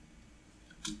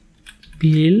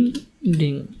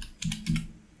building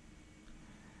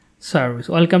service.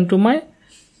 Welcome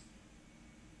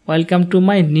to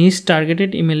my niche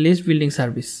targeted email list building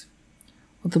service,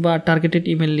 অথবা targeted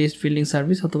email list building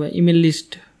service, অথবা ইমেল লিস্ট,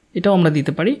 এটাও আমরা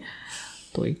দিতে পারি।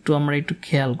 তো আমরা একটু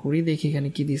খেয়াল করি, দেখি এখানে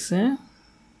কি দিছে,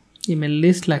 ইমেল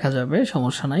লিস্ট লেখা যাবে,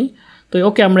 সমস্যা নাই। তো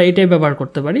ওকে, আমরা এটাই ব্যবহার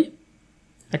করতে পারি,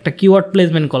 একটা কিওয়ার্ড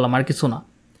প্লেসমেন্ট করলাম, আর কিছু না।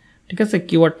 ঠিক আছে,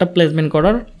 কিওয়ার্ডটা প্লেসমেন্ট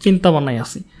করার চিন্তা ভাবনায়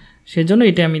আছি, সেই জন্য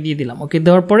এটা আমি দিয়ে দিলাম। ওকে,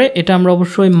 দেওয়ার পরে এটা আমরা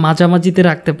অবশ্যই মাঝামাঝিতে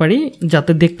রাখতে পারি,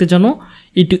 যাতে দেখতে যেন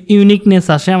একটু ইউনিকনেস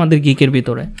আসে আমাদের গিকের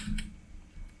ভিতরে।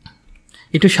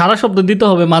 একটু সারা শব্দ দিতে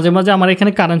হবে মাঝে মাঝে, আমার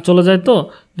এখানে কারেন্ট চলে যায়, তো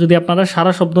যদি আপনারা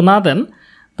সারা শব্দ না দেন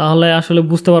তাহলে আসলে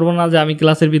বুঝতে পারবো না যে আমি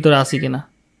ক্লাসের ভিতরে আছি কিনা।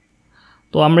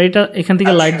 তো আমরা এটা এখান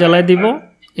থেকে লাইট জ্বালায় দিব,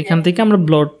 এখান থেকে আমরা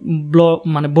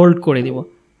মানে বোল্ড করে দিব।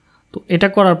 তো এটা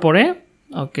করার পরে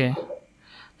ওকে,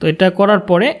 তো এটা করার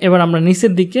পরে এবার আমরা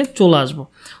নিচের দিকে চলে আসব।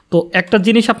 তো একটা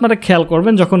জিনিস আপনারা খেয়াল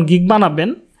করবেন, যখন গিগ বানাবেন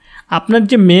আপনার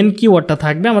যে মেন কিওয়ার্ডটা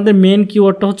থাকবে, আমাদের মেন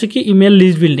কিওয়ার্ডটা হচ্ছে কি ইমেল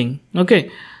লিস্ট বিল্ডিং। ওকে,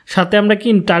 সাথে আমরা কি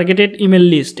টার্গেটেড ইমেল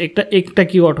লিস্ট একটা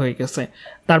কিওয়ার্ড হয়ে গেছে,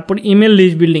 তারপর ইমেল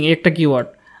লিস্ট বিল্ডিং একটা কিওয়ার্ড,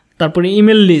 তারপরে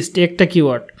ইমেল লিস্ট একটা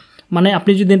কিওয়ার্ড, মানে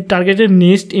আপনি যদি টার্গেটেড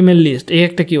লিস্ট ইমেল লিস্ট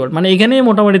একটা কিওয়ার্ড, মানে এখানে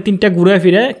মোটামুটি 3টা ঘুরে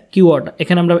ফিরে কিওয়ার্ড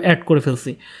এখানে আমরা অ্যাড করে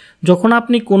ফেলছি। যখন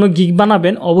আপনি কোনো গিগ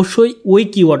বানাবেন অবশ্যই ওই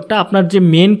কিওয়ার্ডটা, আপনার যে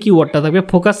মেন কিওয়ার্ডটা থাকবে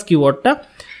ফোকাস কিওয়ার্ডটা,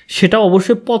 সেটা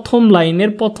অবশ্যই প্রথম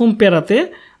লাইনের প্রথম প্যারাতে,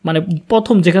 মানে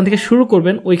প্রথম যেখান থেকে শুরু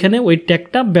করবেন ওইখানে ওই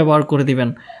ট্যাগটা ব্যবহার করে দিবেন,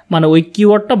 মানে ওই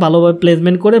কিওয়ার্ডটা ভালোভাবে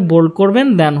প্লেসমেন্ট করে বোল্ড করবেন,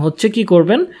 দেন হচ্ছে কি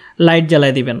করবেন, লাইট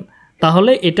জ্বালায় দিবেন,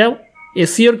 তাহলে এটা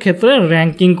এসইওর ক্ষেত্রে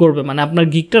র্যাঙ্কিং করবে, মানে আপনার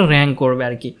গিগটা র্যাঙ্ক করবে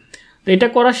আর কি। তো এটা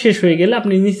করা শেষ হয়ে গেলে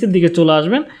আপনি নিচের দিকে চলে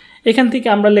আসবেন, এখান থেকে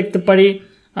আমরা লিখতে পারি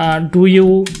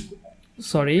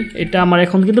এটা আমার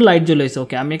এখন কিন্তু লাইট জ্বলে গেছে।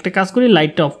 ওকে, আমি একটা কাজ করি,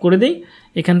 লাইটটা অফ করে দিই,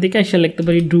 এখান থেকে এসে লিখতে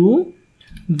পারি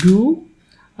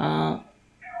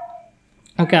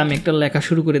ওকে, আমি একটা লেখা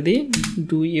শুরু করে দিই,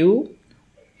 do you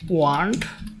want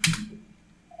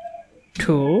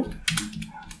to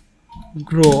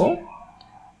grow,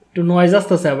 একটু নয়েজ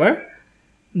আসতেছে আবার,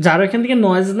 যার এখান থেকে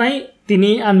নয়েজ নাই তিনি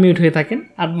আনমিউট হয়ে থাকেন,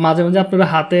 আর মাঝে মাঝে আপনারা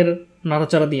হাতের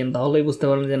নড়াচড়া দিয়েন, তাহলেই বুঝতে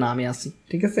পারবেন যে না আমি আছি।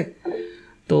 ঠিক আছে,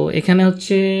 তো এখানে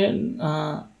হচ্ছে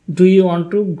do you want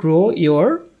to grow your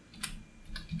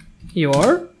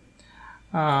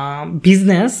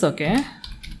business. Okay,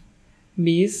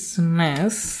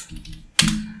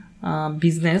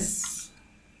 business,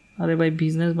 আরে ভাই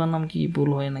বিজনেস বানাম কি ভুল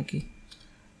হয় নাকি,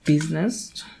 business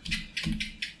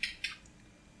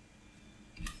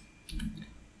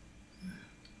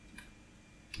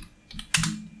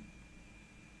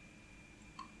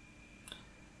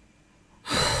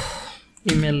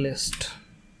email list,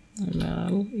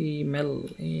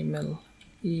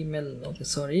 email okay,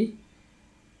 sorry,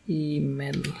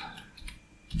 email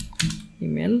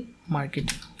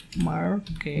marketing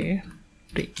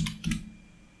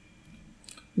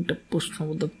একটা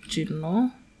প্রশ্নবোধক চিহ্ন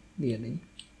দিয়ে দিই।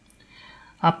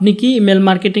 আপনি কি ইমেল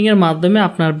মার্কেটিংয়ের মাধ্যমে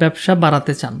আপনার ব্যবসা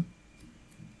বাড়াতে চান?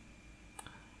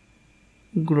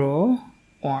 গ্রো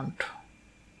ওয়ান্ট,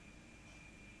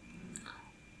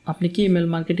 আপনি কি ইমেল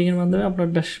মার্কেটিংয়ের মাধ্যমে আপনার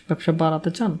ব্যবসা বাড়াতে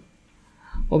চান?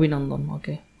 অভিনন্দন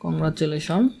ওকে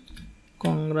কংগ্রাচুলেশন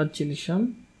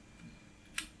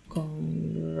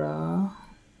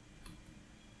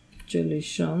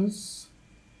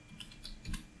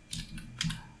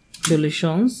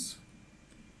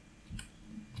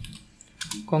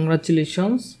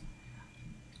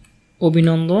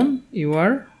অভিনন্দন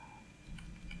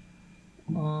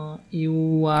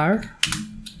you are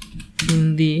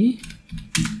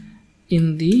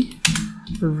in the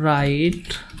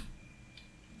right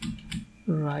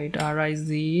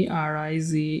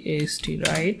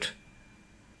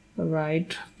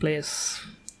right place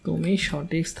তুমি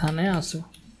সঠিক স্থানে আছো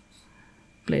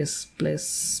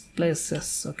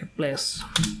places ওকে প্লেস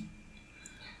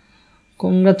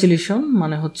কংগ্রাচুলেশন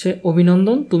মানে হচ্ছে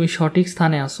অভিনন্দন তুমি সঠিক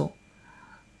স্থানে আছো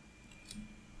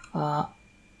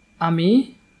আমি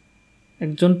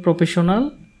একজন প্রফেশনাল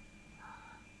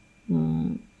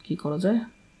কি করা যায়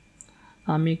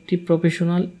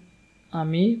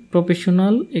আমি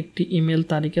প্রফেশনাল একটি ইমেল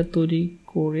তালিকা তৈরি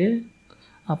করে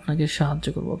আপনাকে সাহায্য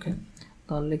করব ওকে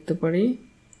তাহলে লিখতে পারি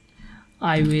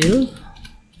I will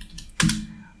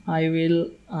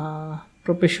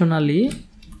professionally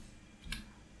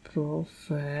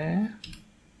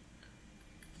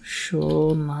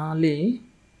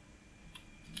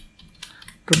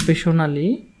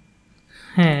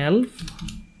help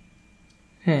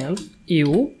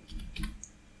you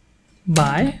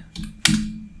by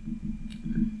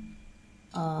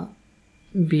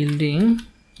buildings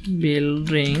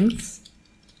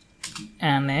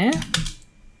and a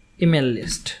email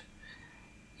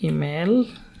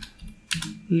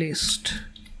list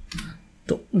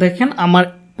তো দেখেন আমার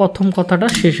প্রথম কথাটা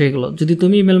শেষ হয়ে গেল যদি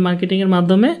তুমি ইমেল মার্কেটিং এর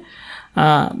মাধ্যমে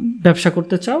ব্যবসা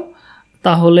করতে চাও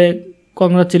তাহলে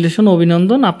কংগ্রাচুলেশন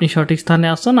অভিনন্দন আপনি সঠিক স্থানে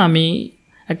আছেন আমি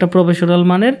একটা প্রফেশনাল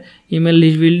মানের ইমেল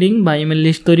লিস্ট বিল্ডিং বা ইমেল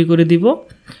লিস্ট তৈরি করে দিব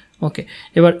ওকে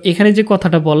এবার এখানে যে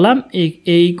কথাটা বললাম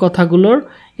এই কথাগুলোর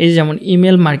এই যেমন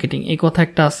ইমেল মার্কেটিং এই কথা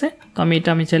একটা আছে তো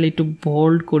আমি চাইলে একটু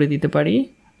বোল্ড করে দিতে পারি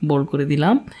বোল্ড করে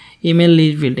দিলাম ইমেল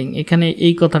লিস্ট বিল্ডিং এখানে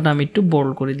এই কথাটা আমি একটু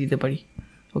বোল্ড করে দিতে পারি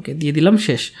ওকে দিয়ে দিলাম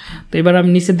শেষ তো এবার আমি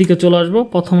নিচের দিকে চলে আসবো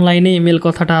প্রথম লাইনে ইমেল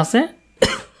কথাটা আছে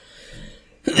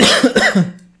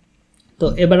তো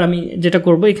এবার আমি যেটা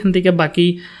করব এখান থেকে বাকি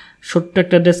ছোট্ট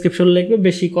একটা ডেসক্রিপশন লিখবো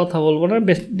বেশি কথা বলবো না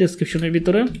ডেসক্রিপশনের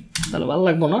ভিতরে তাহলে ভালো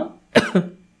লাগবে না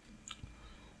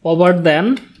ওভার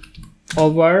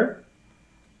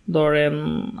ধরেন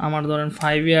আমার ধরেন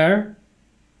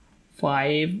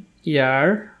 5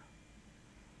 years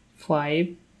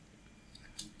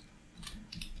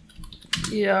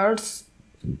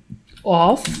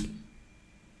of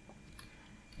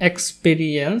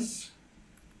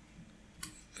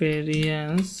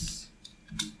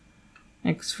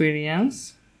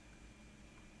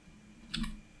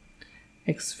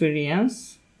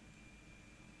experience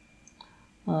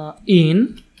in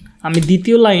আমি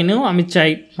দ্বিতীয় লাইনেও আমি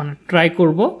চাই মানে ট্রাই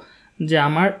করব যে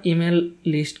আমার ইমেল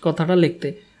লিস্ট কথাটা লিখতে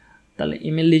তাহলে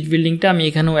ইমেল লিস্ট বিল্ডিংটা আমি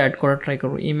এখানেও অ্যাড করার ট্রাই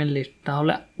করব ইমেল লিস্ট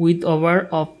তাহলে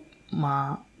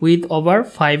with over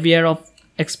 5 year of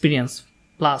experience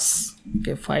plus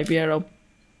okay 5 year of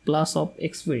plus of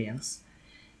experience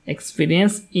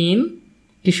in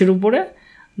কিসের উপরে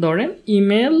ধরেন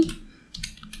ইমেল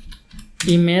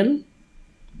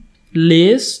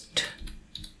লিস্ট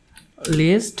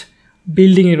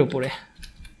বিল্ডিং এর উপরে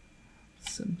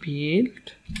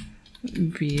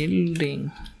বিল্ডিং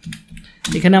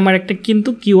এখানে আমার একটা কিন্তু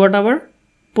কিওয়ার্ড আবার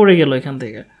পড়ে গেল এখান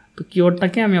থেকে তো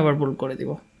কিওয়ার্ডটাকে আমি আবার বোল্ড করে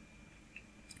দিব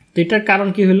তো এটার কারণ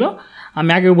কি হলো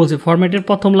আমি আগেও বলছি ফরম্যাটের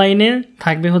প্রথম লাইনে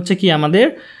থাকবে হচ্ছে কি আমাদের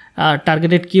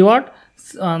টার্গেটেড কিওয়ার্ড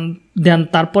দেন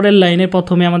তারপরের লাইনের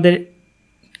প্রথমে আমাদের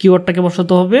কিওয়ার্ডটাকে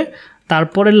বসাতে হবে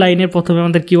তারপরের লাইনের প্রথমে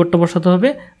আমাদের কিওয়ার্ডটা বসাতে হবে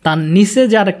তার নিচে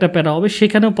যে আরেকটা প্যারা হবে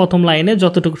সেখানেও প্রথম লাইনে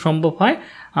যতটুকু সম্ভব হয়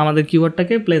আমাদের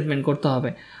কিওয়ার্ডটাকে প্লেসমেন্ট করতে হবে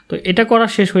তো এটা করা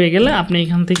শেষ হয়ে গেলে আপনি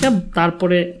এখান থেকে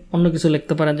তারপরে অন্য কিছু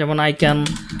লিখতে পারেন যেমন আই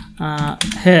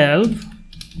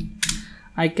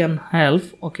ক্যান হেল্প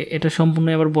ওকে এটা সম্পূর্ণ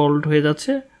এবার বোল্ড হয়ে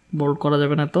যাচ্ছে বোল্ড করা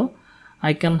যাবে না তো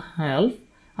আই ক্যান হেল্প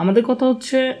আমাদের কথা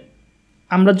হচ্ছে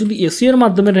আমরা যদি এসইওর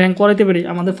মাধ্যমে র্যাঙ্ক করাতে পারি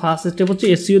আমাদের ফার্স্ট স্টেপ হচ্ছে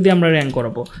এসইও দিয়ে আমরা র্যাঙ্ক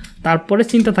করাবো তারপরে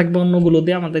চিন্তা থাকবে অন্যগুলো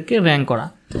দিয়ে আমাদেরকে র্যাঙ্ক করা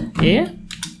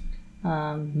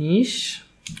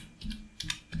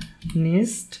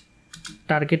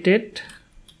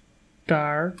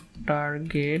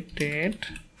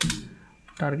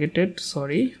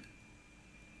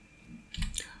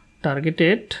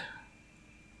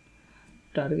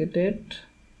টার্গেটেড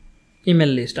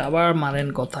ইমেল লিস্ট আবার মারেন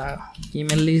কথা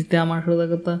ইমেল লিস্ট দিয়ে আমার সোজা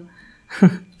কথা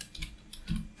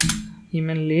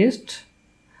email list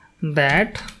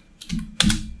that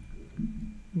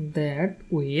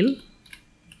will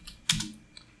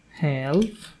help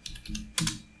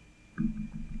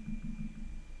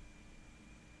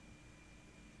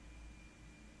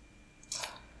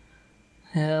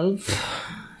help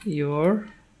you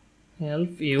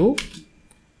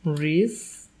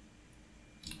reach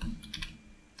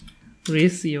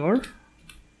your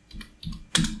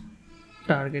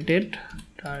targeted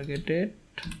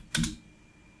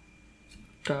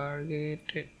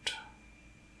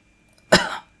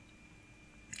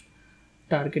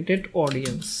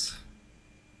audience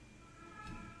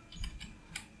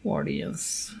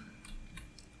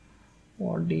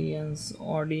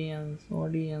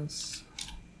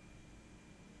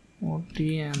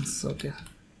okay,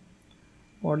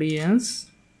 audience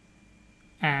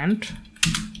and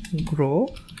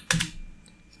grow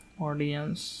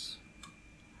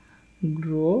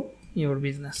your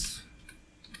business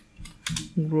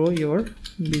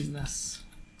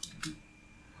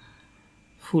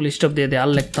full stop দিয়ে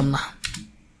আর লিখতাম না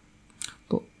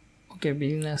তো ওকে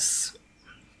বিজনেস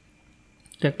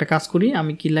একটা কাজ করি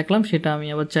আমি কি লিখলাম সেটা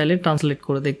আমি আবার চাইলে ট্রান্সলেট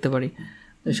করে দেখতে পারি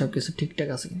সব কিছু ঠিকঠাক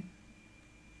আছে কি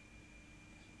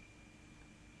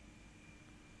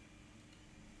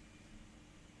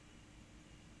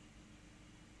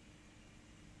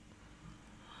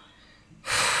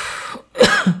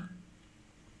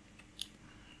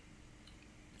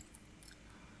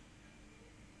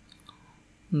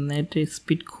নেটের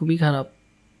স্পিড খুবই খারাপ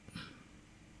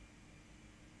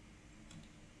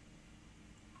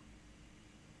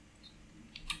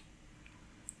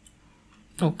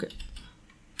ওকে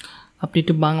আপনি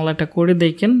একটু বাংলাটা করে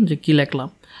দেখেন যে কি লিখলাম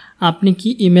আপনি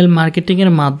কি ইমেল মার্কেটিংয়ের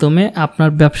মাধ্যমে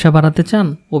আপনার ব্যবসা বাড়াতে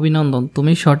চান অভিনন্দন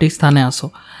তুমি সঠিক স্থানে আছো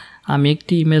আমি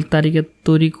একটি ইমেল তালিকা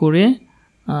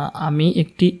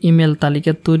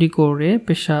তৈরি করে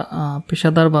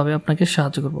পেশাদারভাবে আপনাকে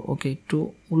সাহায্য করব ওকে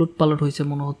একটু উলটপালট হয়েছে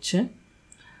মনে হচ্ছে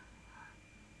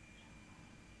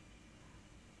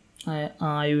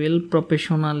I will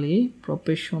professionally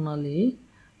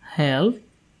help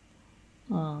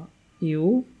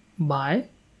you by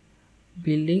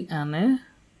building an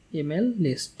email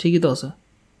list ঠিকই তো আছে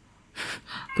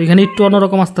তো এখানে একটু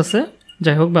অন্যরকম আসতেছে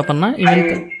যাই হোক ব্যাপার না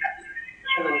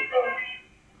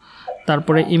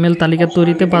তারপরে ইমেল তালিকা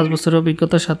তৈরিতে 5 বছরের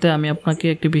অভিজ্ঞতার সাথে আমি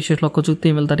আপনাকে একটি বিশেষ লক্ষ্যযুক্ত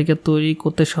ইমেল তালিকা তৈরি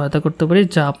করতে সহায়তা করতে পারি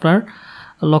যা আপনার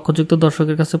লক্ষ্যযুক্ত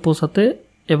দর্শকের কাছে পৌঁছাতে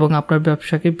এবং আপনার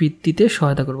ব্যবসাকে বৃদ্ধিতে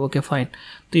সহায়তা করবে ওকে ফাইন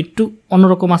তো একটু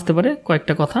অন্যরকম আসতে পারে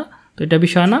কয়েকটা কথা তো এটা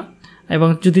বিষয় না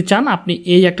এবং যদি চান আপনি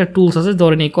এই একটা টুলস আছে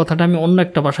ধরেন এই কথাটা আমি অন্য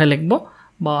একটা ভাষায় লিখব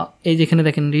বা এই যেখানে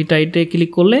দেখেন রিটাইটে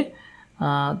ক্লিক করলে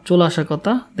চলে আসার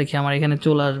কথা দেখি আমার এখানে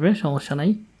চলে আসবে সমস্যা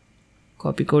নাই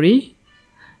কপি করি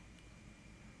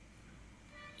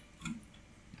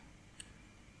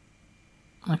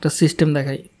একটা সিস্টেম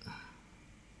দেখাই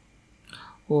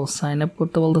ও সাইন আপ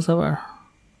করতে বলতেছে আবার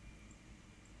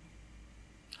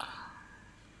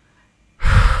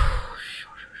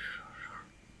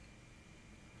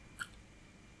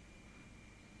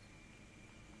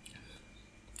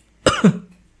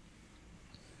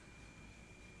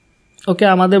ওকে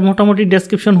আমাদের মোটামুটি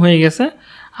ডেসক্রিপশন হয়ে গেছে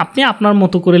আপনি আপনার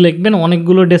মতো করে লিখবেন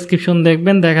অনেকগুলো ডেসক্রিপশন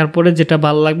দেখবেন দেখার পরে যেটা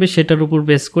ভালো লাগবে সেটার উপর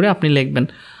বেস করে আপনি লিখবেন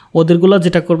ওদেরগুলো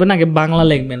যেটা করবেন আগে বাংলা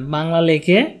লিখবেন বাংলা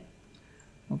লিখে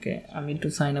ওকে আমি একটু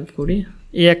সাইন আপ করি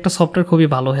এই একটা সফটওয়্যার খুবই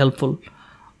ভালো হেল্পফুল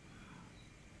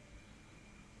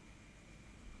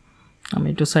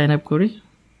আমি একটু সাইন আপ করি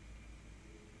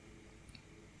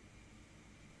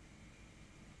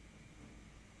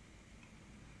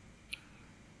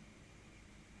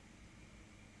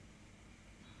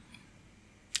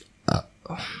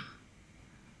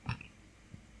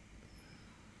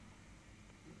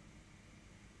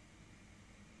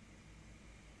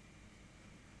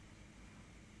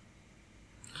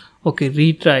ওকে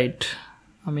রিরাইট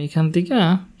আমি এখান থেকে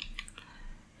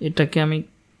এটাকে আমি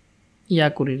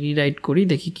রিরাইট করি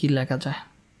দেখি কি লেখা যায়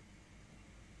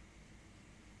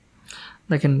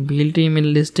দেখেন build email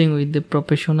listing with the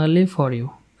professionally for you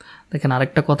দেখেন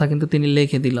আরেকটা কথা কিন্তু তিনি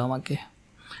লিখে দিল আমাকে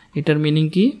এটার মিনিং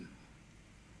কি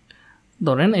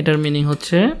ধরেন এটার মিনিং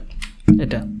হচ্ছে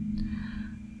এটা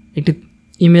একটি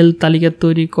ইমেল তালিকা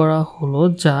তৈরি করা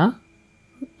হলো যা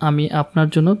আমি আপনার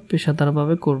জন্য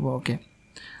পেশাদারভাবে করব ওকে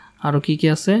আরও কি কি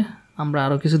আছে আমরা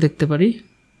আরও কিছু দেখতে পারি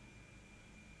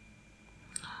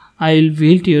I will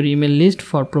build your email list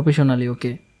for professionally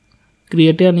okay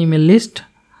create an email list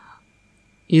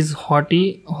is what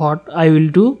I will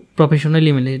do professional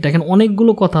email list দেখেন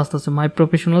অনেকগুলো কথা আসতেছে my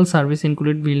professional service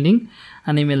include building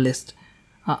an email list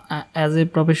as a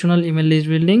professional email list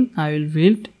building I will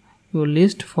build your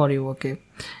list for you okay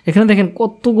এখানে দেখেন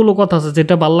কতগুলো কথা আছে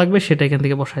যেটা ভালো লাগবে সেটা এখান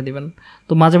থেকে বসায় দিবেন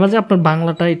তো মাঝে মাঝে আপনার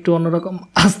বাংলাটা একটু অন্যরকম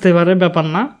আসতে পারে ব্যাপার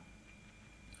না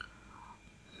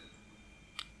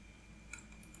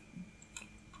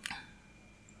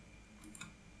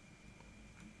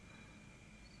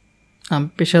আমি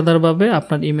পেশাদারভাবে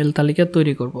আপনার ইমেল তালিকা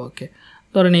তৈরি করব। ওকে,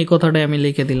 ধরেন এই কথাটাই আমি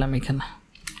লিখে দিলাম এখানে।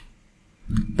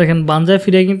 দেখেন বাঞ্জায়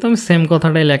ফিরে কিন্তু আমি সেম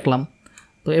কথাটাই লিখলাম।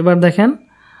 তো এবার দেখেন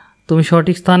তুমি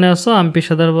সঠিক স্থানে আসো, আমি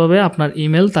পেশাদারভাবে আপনার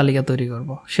ইমেল তালিকা তৈরি করব,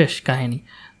 শেষ কাহিনী।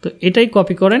 তো এটাই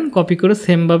কপি করেন, কপি করে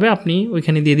সেমভাবে আপনি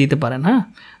ওইখানে দিয়ে দিতে পারেন। হ্যাঁ,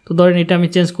 তো ধরেন এটা আমি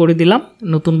চেঞ্জ করে দিলাম,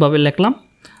 নতুনভাবে লিখলাম।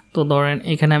 তো ধরেন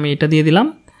এখানে আমি এটা দিয়ে দিলাম,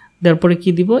 দেওয়ার পরে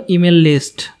কী দিব, ইমেল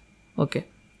লিস্ট। ওকে,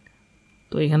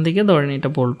 তো এখান থেকে ধরেন এটা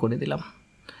বোল্ড করে দিলাম।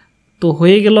 তো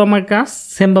হয়ে গেল আমার কাজ।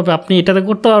 সেমভাবে আপনি এটাতে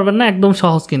করতে পারবেন না, একদম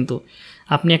সহজ। কিন্তু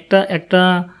আপনি একটা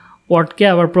ওয়ার্ডকে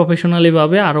আবার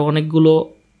প্রফেশনালিভাবে আরও অনেকগুলো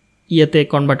ইয়েতে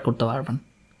কনভার্ট করতে পারবেন,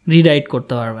 রিরাইট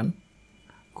করতে পারবেন।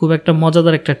 খুব একটা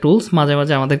মজাদার একটা টুলস, মাঝে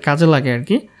মাঝে আমাদের কাজে লাগে আর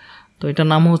কি। তো এটার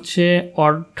নাম হচ্ছে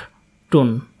ওয়ার্ডটোন,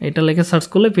 এটা লিখে সার্চ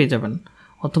করলে পেয়ে যাবেন,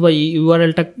 অথবা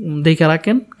ইউআরএলটা দেখে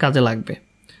রাখেন, কাজে লাগবে।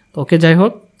 তো ওকে, যাই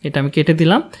হোক, এটা আমি কেটে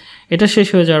দিলাম। এটা শেষ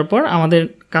হয়ে যাওয়ার পর আমাদের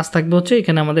কাজ থাকবে হচ্ছে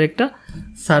এখানে আমাদের একটা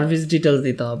সার্ভিস ডিটেলস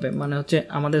দিতে হবে, মানে হচ্ছে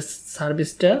আমাদের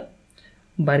সার্ভিসটা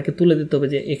বায়ারকে তুলে দিতে হবে,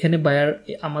 যে এখানে বায়ার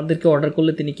আমাদেরকে অর্ডার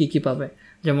করলে তিনি কি কি পাবে।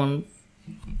 যেমন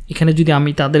এখানে যদি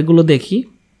আমি তাদেরগুলো দেখি,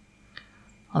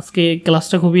 আজকে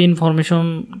ক্লাসটা খুবই ইনফরমেশন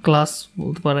ক্লাস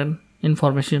বলতে পারেন,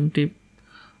 ইনফরমেশনটিভ।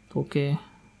 ওকে,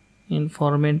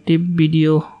 ইনফরমেটিভ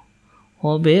ভিডিও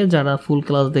হবে, যারা ফুল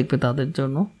ক্লাস দেখবে তাদের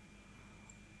জন্য।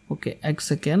 ওকে, এক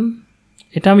সেকেন্ড,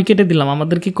 এটা আমি কেটে দিলাম।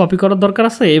 আমাদের কি কপি করার দরকার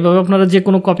আছে? এইভাবে আপনারা যে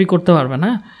কোনো কপি করতে পারবেন,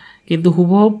 হ্যাঁ, কিন্তু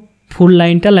হুবহু ফুল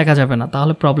লাইনটা লেখা যাবে না,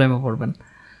 তাহলে প্রবলেমে পড়বেন।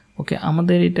 ওকে,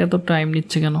 আমাদের এটা এত টাইম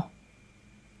নিচ্ছে কেন?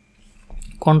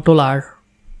 Control R.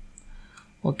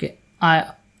 Okay,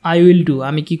 I will do,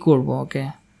 আমি কি করব। ওকে,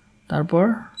 তারপর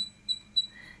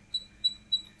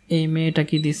এই মেয়েটা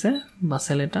কি দিছে বা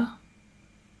ছেলেটা।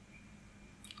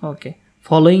 ওকে,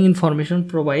 following information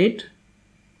provide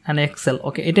and Excel.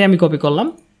 ওকে, এটাই আমি কপি করলাম।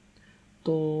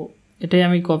 তো এটাই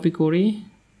আমি কপি করি।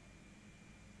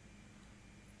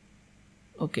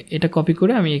 ওকে, এটা কপি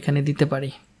করে আমি এখানে দিতে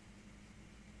পারি।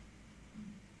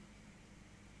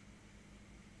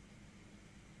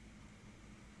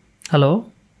 হ্যালো,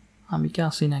 আমি কি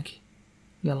আসি নাকি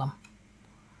গেলাম?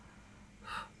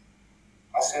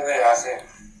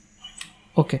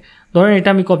 ওকে, ধরেন এটা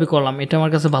আমি কপি করলাম, এটা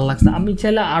আমার কাছে ভালো লাগছে। আমি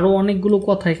চাইলে আরও অনেকগুলো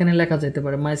কথা এখানে লেখা যেতে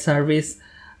পারে। মাই সার্ভিস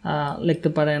লিখতে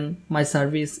পারেন, মাই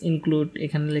সার্ভিস ইনক্লুড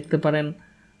এখানে লিখতে পারেন।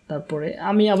 তারপরে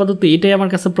আমি আপাতত এটাই আমার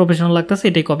কাছে প্রফেশনাল লাগতেছে,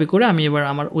 এটাই কপি করে আমি এবার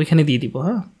আমার ওইখানে দিয়ে দিব।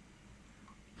 হ্যাঁ,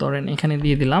 ধরেন এখানে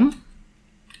দিয়ে দিলাম।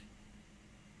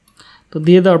 তো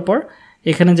দিয়ে দেওয়ার পর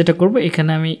এখানে যেটা করব,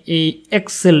 এখানে আমি এই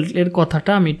এক্সেল এর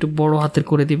কথাটা আমি একটু বড় হাতের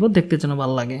করে দিব, দেখতে যেন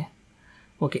ভালো লাগে।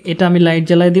 ওকে, এটা আমি লাইট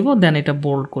জ্বালাই দিব, দেন এটা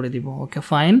বোল্ড করে দিব। ওকে,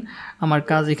 ফাইন, আমার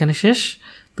কাজ এখানে শেষ।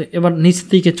 তো এবার নিচের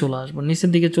দিকে চলে আসবো, নিচের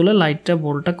দিকে চলে লাইটটা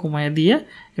বোল্ডটা কমায় দিয়ে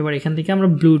এবার এখান থেকে আমরা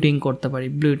ব্লুটিং করতে পারি,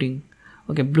 ব্লুটিং।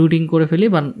 ওকে, ব্লুটিং করে ফেলি,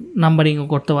 বা নাম্বারিংও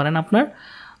করতে পারেন আপনার।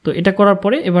 তো এটা করার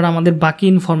পরে এবার আমাদের বাকি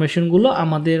ইনফরমেশনগুলো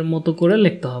আমাদের মতো করে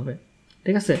লিখতে হবে,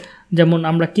 ঠিক আছে। যেমন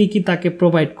আমরা কি কি তাকে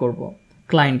প্রোভাইড করব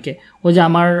ক্লায়েন্টকে, ওই যে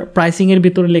আমার প্রাইসিংয়ের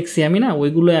ভিতরে লিখছি আমি না,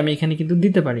 ওইগুলো আমি এখানে কিন্তু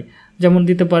দিতে পারি। যেমন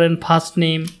দিতে পারেন ফার্স্ট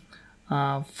নেম,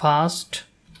 ফার্স্ট।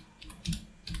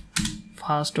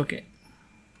 ওকে,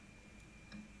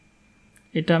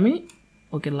 এটা আমি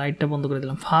ওকে লাইটটা বন্ধ করে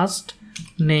দিলাম। First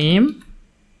name,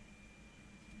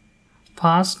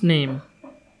 last name.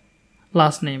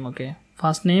 Okay,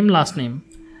 first name, last name,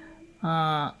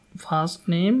 first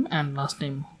name and last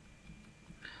name.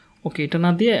 ওকে, এটা না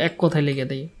দিয়ে এক কথায় লিখে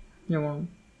দিই, যেমন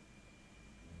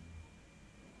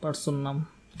পার্সন নাম,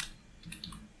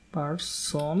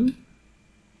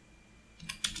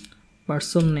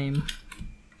 পার্সন নেম।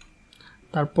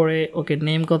 তারপরে ওকে,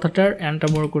 নেম কথাটার অ্যান্ডটা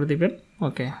বড় করে দিবেন।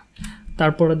 ওকে,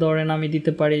 তারপরে ধরেন আমি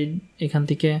দিতে পারি এখান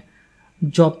থেকে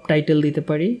জব টাইটেল দিতে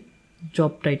পারি,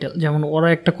 জব টাইটেল। যেমন ওরা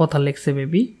একটা কথা লিখছে,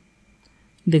 বেবি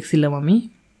দেখছিলাম আমি।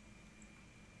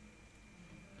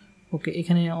 ওকে,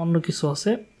 এখানে অন্য কিছু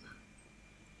আছে,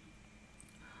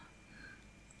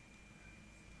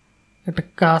 একটা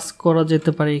কাজ করা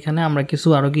যেতে পারে। এখানে আমরা কিছু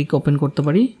আরও কি ওপেন করতে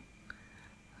পারি।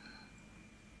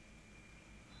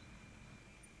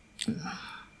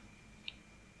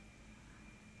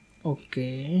 ওকে,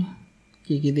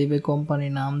 কি কি দেবে, কোম্পানি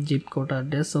নাম, জিপ কোড,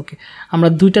 অ্যাড্রেস। ওকে, আমরা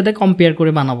দুইটাতে কম্পেয়ার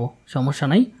করে বানাবো, সমস্যা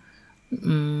নাই।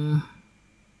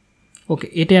 ওকে,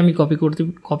 এটাই আমি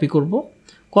কপি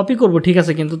করব, ঠিক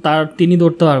আছে, কিন্তু তিনি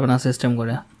ধরতে পারবে না সিস্টেম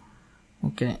করে।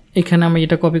 ওকে, এখানে আমি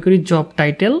এটা কপি করি, job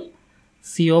title,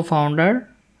 CO, founder,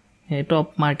 head of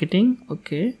marketing.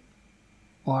 Okay,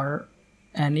 or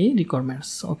any requirements.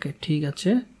 ওকে, ঠিক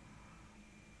আছে।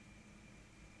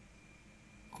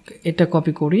 ওকে, এটা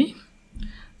কপি করি,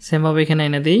 সেমভাবে এখানে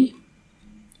এনে দিই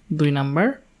 2 নাম্বার।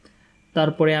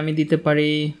 তারপরে আমি দিতে পারি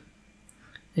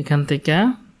এখান থেকে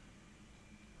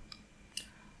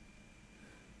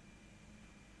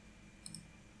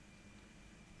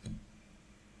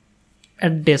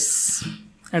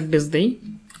অ্যাড্রেস দেই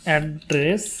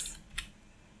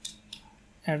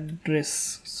অ্যাড্রেস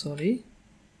সরি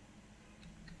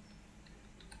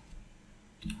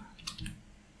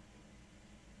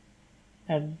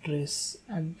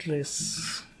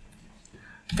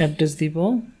অ্যাড্রেস দিব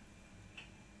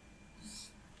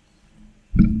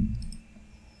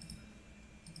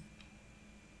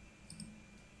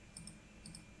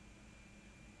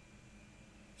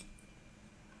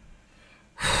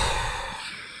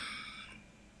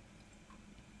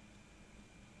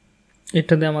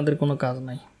এটাতে আমাদের কোনো কাজ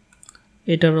নাই,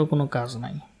 এটারও কোনো কাজ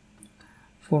নাই।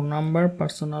 ফোন নাম্বার,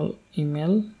 পার্সোনাল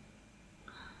ইমেল,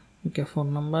 ওকে ফোন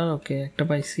নাম্বার, ওকে একটা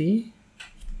পাইছি।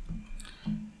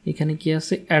 এখানে কি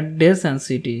আছে, অ্যাড্রেস অ্যান্ড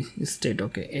সিটি স্টেট,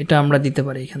 ওকে এটা আমরা দিতে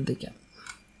পারি এখান থেকে।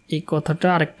 এই কথাটা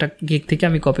আরেকটা গিগ থেকে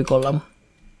আমি কপি করলাম,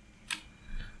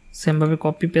 সেমভাবে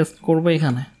কপি পেস্ট করবো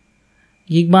এখানে।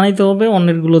 গিগ বানাইতে হবে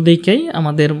অন্যেরগুলো দেখেই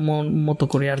আমাদের মতো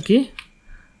করে আর কি।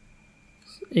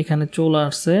 এখানে চলে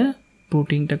আসছে,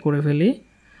 রুটিংটা করে ফেলি,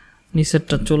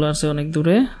 নিচেরটা চলে আসছে অনেক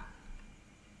দূরে।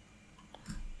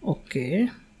 ওকে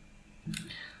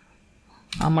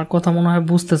আমার কথা মনে হয়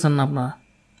বুঝতেছেন না আপনারা?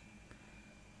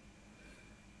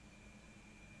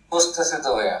 বুঝতেছে তো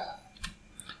ভাইয়া।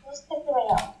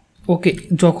 ওকে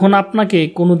যখন আপনাকে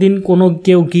কোনোদিন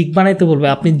কেউ গিগ বানাইতে বলবে,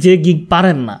 আপনি যে গিগ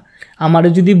পারেন না, আমারে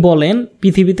যদি বলেন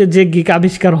পৃথিবীতে যে গিগ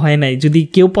আবিষ্কার হয় নাই, যদি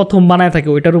কেউ প্রথম বানায় থাকে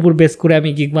ওইটার উপর বেস করে আমি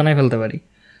গিগ বানায় ফেলতে পারি,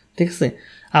 ঠিক আছে?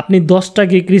 আপনি 10টা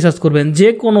গিগ রিসার্চ করবেন, যে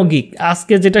কোনো গিগ।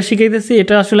 আজকে যেটা শিখাইতেছি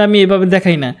এটা আসলে আমি এভাবে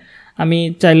দেখাই না, আমি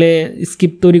চাইলে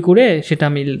স্ক্রিপ্ট তৈরি করে সেটা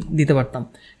আমি দিতে পারতাম,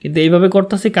 কিন্তু এইভাবে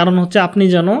করতেছি কারণ হচ্ছে আপনি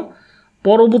যেন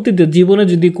পরবর্তীতে জীবনে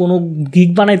যদি কোনো গিগ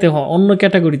বানাইতে হয় অন্য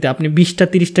ক্যাটাগরিতে, আপনি 20টা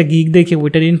 30টা গিগ দেখে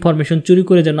ওইটার ইনফরমেশন চুরি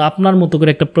করে যেন আপনার মতো করে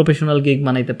একটা প্রফেশনাল গিগ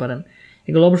বানাইতে পারেন।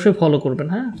 এগুলো অবশ্যই ফলো করবেন,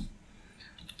 হ্যাঁ,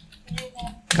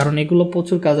 কারণ এগুলো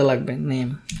প্রচুর কাজে লাগবে। নেম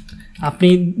আপনি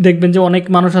দেখবেন যে অনেক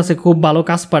মানুষ আছে খুব ভালো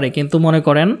কাজ পারে, কিন্তু মনে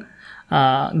করেন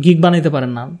গিগ বানাইতে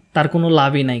পারেন না, তার কোনো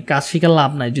লাভই নাই, কাজ শিখার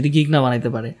লাভ নাই যদি গিগ না বানাইতে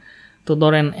পারে। তো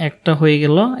ধরেন একটা হয়ে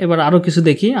গেল, এবার আরও কিছু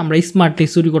দেখি। আমরা স্মার্টলি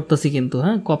চুরি করতেছি কিন্তু,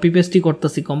 হ্যাঁ, কপি পেস্টই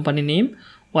করতেছি। Company name,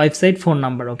 website, phone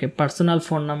number, ওকে পার্সোনাল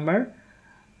ফোন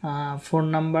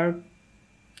নাম্বার,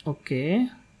 ওকে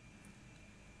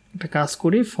একটা কাজ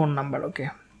করি, ফোন নাম্বার, ওকে।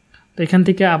 তো এখান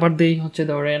থেকে আবার দেই হচ্ছে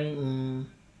ধরেন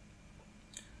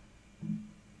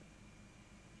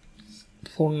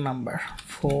ফোন নাম্বার,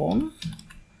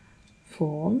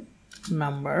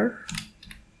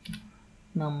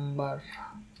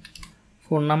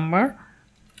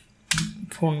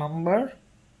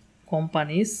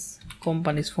 কোম্পানিজ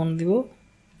ফোন দিব,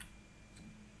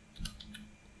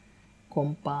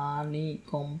 company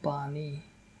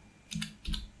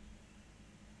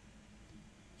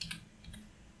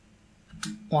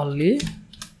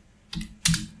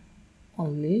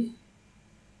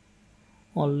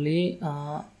only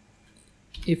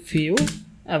if you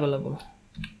available,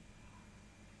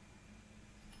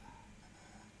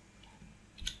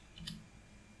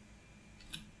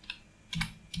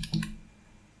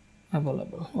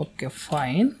 okay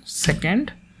fine. Second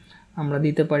আমরা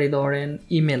দিতে পারি ধরেন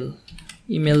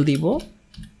ইমেল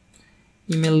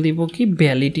দিব কি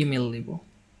ভ্যালিড ইমেল দিব,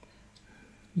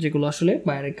 যেগুলো আসলে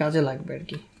বাইরের কাজে লাগবে আর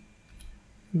কি।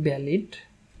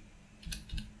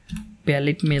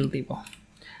 ভ্যালিড মেল দিব।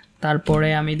 তারপরে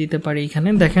আমি দিতে পারি এখানে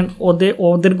দেখেন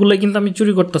ওদেরগুলো কিন্তু আমি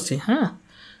চুরি করতেছি, হ্যাঁ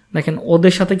দেখেন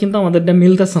ওদের সাথে কিন্তু আমাদেরটা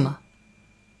মিলতেছে না,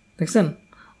 দেখছেন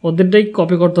ওদেরটাই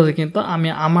কপি করতেছে, কিন্তু আমি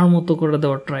আমার মতো করে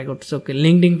দেওয়ার ট্রাই করতেছি। ওকে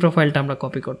লিঙ্কডিন প্রোফাইলটা আমরা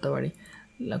কপি করতে পারি,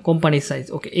 কোম্পানি সাইজ,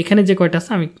 ওকে এখানে যে কয়টা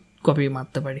আছে আমি কপি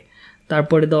মারতে পারি।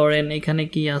 তারপরে ধরেন এখানে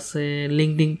কি আছে,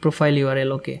 LinkedIn profile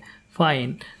URL, okay fine.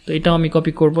 তো এটাও আমি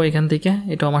কপি করব এখান থেকে,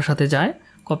 এটাও আমার সাথে যায়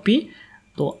কপি।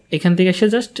 তো এখান থেকে এসে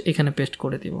জাস্ট এখানে পেস্ট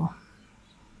করে দিব,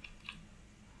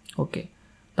 ওকে।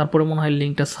 তারপরে মনে হয়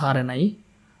লিঙ্কটা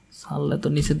সারলে তো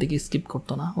নিচের দিকে স্কিপ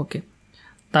করতো না, ওকে।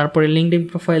 তারপরে লিঙ্কডিন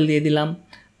প্রোফাইল দিয়ে দিলাম,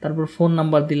 তারপর ফোন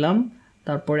নাম্বার দিলাম।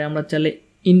 তারপরে আমরা চাইলে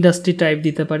ইন্ডাস্ট্রি টাইপ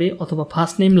দিতে পারি অথবা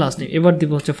ফার্স্ট নেম লাস্ট নেম। এবার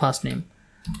দিব হচ্ছে first name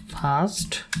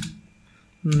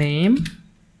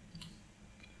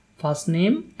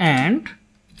and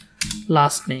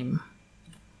last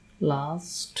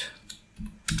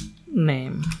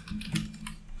name,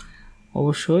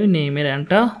 অবশ্যই নেমের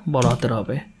অ্যান্ডটা বড় হাতের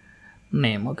হবে,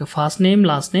 name, okay first name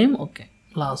last name, okay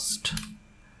last.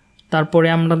 তারপরে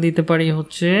আমরা দিতে পারি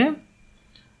হচ্ছে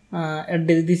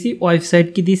অ্যাড্রেস দিছি, ওয়েবসাইট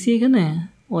কি দিছি এখানে,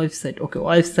 ওয়েবসাইট, ওকে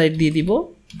ওয়েবসাইট দিয়ে দিব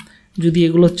যদি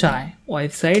এগুলো চায়,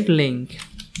 ওয়েবসাইট লিঙ্ক।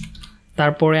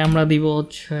 তারপরে আমরা দিব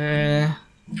হচ্ছে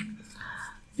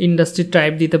ইন্ডাস্ট্রি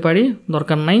টাইপ দিতে পারি,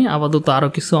 দরকার নাই আপাতত। আরও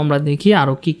কিছু আমরা দেখি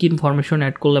আরও কী ইনফরমেশন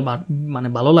অ্যাড করলে মানে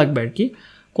ভালো লাগবে আর কি।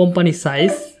 কোম্পানি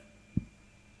সাইজ,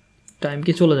 টাইম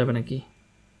কি চলে যাবে নাকি?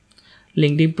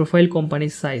 লিঙ্কডইন প্রোফাইল, কোম্পানি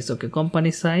সাইজ, ওকে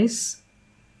কোম্পানি সাইজ,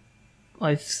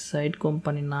 ওয়েবসাইট,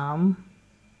 কোম্পানি নাম,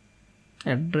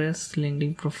 address,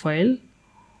 LinkedIn profile,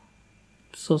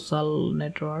 social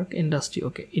network, industry,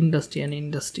 okay industry and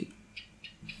industry.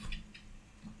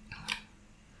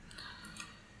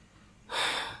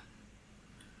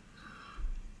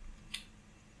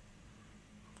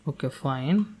 Okay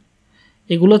fine,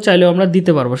 এগুলো চাইলেও আমরা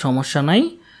দিতে পারবো, সমস্যা নাই।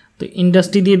 তো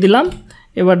ইন্ডাস্ট্রি দিয়ে দিলাম।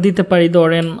 এবার দিতে পারি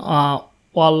ধরেন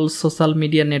অল সোশ্যাল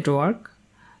মিডিয়া নেটওয়ার্ক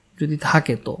যদি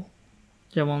থাকে, তো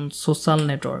যেমন social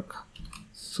network,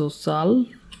 social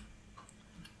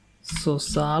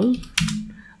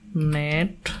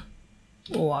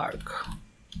network,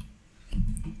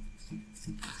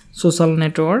 social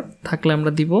network থাকলে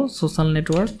আমরা দিব social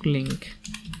network link,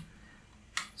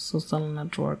 social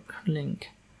network link.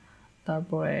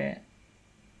 তারপরে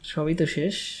সবই তো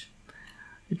শেষ,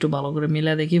 একটু ভালো করে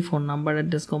মিলে দেখি। ফোন নাম্বার,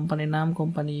 অ্যাড্রেস, কোম্পানি নাম,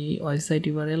 কোম্পানি ওয়েবসাইট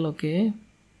ইউআরএল, ওকে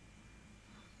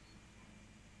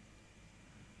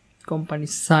কোম্পানি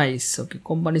সাইজ, ওকে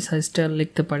কোম্পানি সাইজটা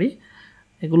লিখতে পারি।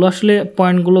 এগুলো আসলে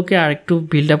পয়েন্টগুলোকে আর একটু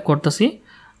বিল্ড আপ করতেছি,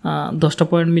 10টা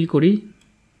পয়েন্ট মিল করি।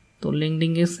 তো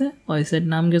লিঙ্কডিন গেছে, ওয়েবসাইট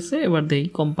নাম গেছে, এবার দেখি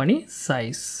কোম্পানি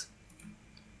সাইজ,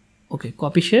 ওকে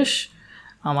কপি শেষ,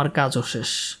 আমার কাজও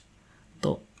শেষ। তো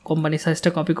কোম্পানি সাইজটা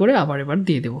কপি করে আবার এবার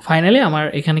দিয়ে দেবো। ফাইনালি আমার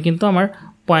এখানে কিন্তু আমার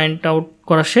পয়েন্ট আউট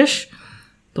করা শেষ।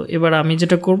 তো এবার আমি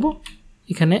যেটা করব,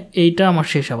 এখানে এইটা আমার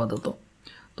শেষ আপাতত।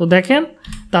 তো দেখেন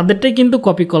তাদেরটাই কিন্তু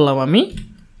কপি করলাম, আমি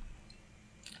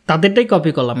তাদেরটাই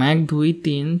কপি করলাম, 1 2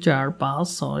 3 4 5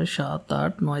 6 7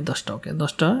 8 9 10টা, ওকে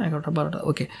 10টা 11টা 12টা,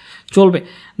 ওকে চলবে।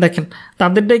 দেখেন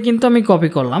তাদেরটাই কিন্তু আমি কপি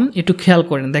করলাম, একটু খেয়াল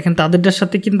করেন। দেখেন তাদেরটার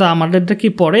সাথে কিন্তু আমাদেরটা কি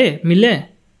পড়ে মিলে?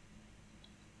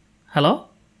 হ্যালো,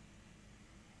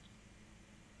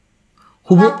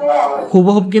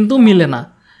 হুবহুব কিন্তু মিলে না।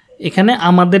 এখানে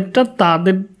আমাদেরটা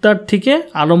তাদেরটার থেকে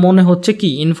আরও মনে হচ্ছে কি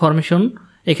ইনফরমেশন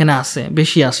এখানে আসে,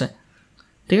 বেশি আসে,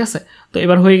 ঠিক আছে। তো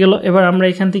এবার হয়ে গেল। এবার আমরা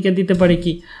এখান থেকে দিতে পারি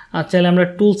কি, আর চাইলে আমরা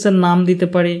টুলসের নাম দিতে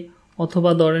পারি,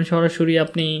 অথবা ধরেন সরাসরি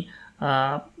আপনি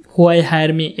হোয়াই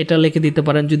হায়ার মি এটা লিখে দিতে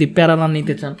পারেন যদি প্যারা না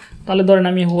নিতে চান। তাহলে ধরেন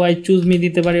আমি হোয়াই চুজ মি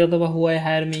দিতে পারি, অথবা হোয়াই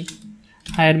হায়ার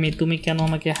মি, তুমি কেন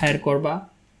আমাকে হায়ার করবা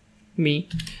মি।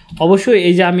 অবশ্যই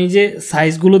এই যে আমি যে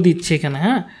সাইজগুলো দিচ্ছি এখানে,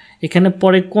 হ্যাঁ এখানে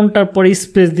পরে কোনটার পরে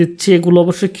স্পেস দিচ্ছি এগুলো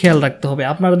অবশ্যই খেয়াল রাখতে হবে।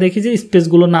 আপনারা দেখি যে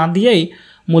স্পেসগুলো না দিয়েই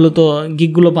মূলত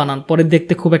গিকগুলো বানান, পরে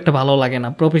দেখতে খুব একটা ভালো লাগে না,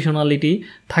 প্রফেশনালিটি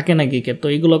থাকে না গিকের। তো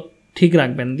এগুলো ঠিক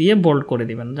রাখবেন, দিয়ে বোল্ড করে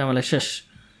দিবেন, ঝামেলা শেষ।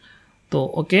 তো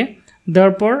ওকে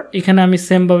দেওয়ার পর এখানে আমি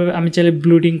সেমভাবে আমি চাইলে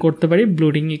ব্লুডিং করতে পারি,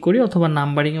 ব্লুডিংই করি, অথবা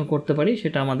নাম্বারিংও করতে পারি,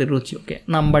 সেটা আমাদের রুচি। ওকে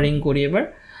নাম্বারিং করি। এবার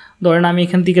ধরেন আমি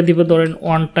এখান থেকে দিব ধরেন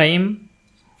ওয়ান টাইম,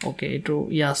 ওকে একটু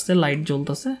ইয়ে আসছে, লাইট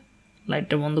জ্বলতেছে,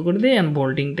 লাইটটা বন্ধ করে দিই, অ্যান্ড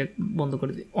বোল্ডিংটা বন্ধ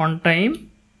করে দিই। অন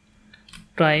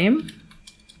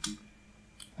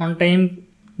টাইম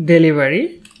ডেলিভারি,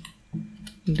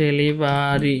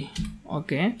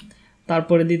 ওকে।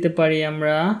 তারপরে দিতে পারি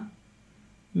আমরা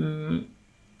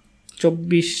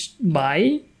 24 by,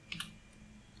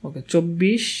 okay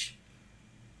 24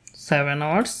 7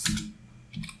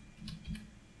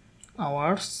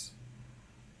 hours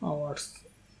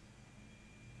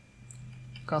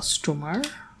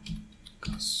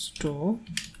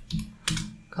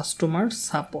customer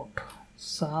support,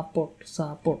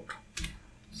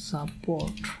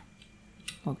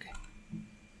 ওকে।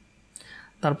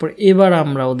 তারপর এবার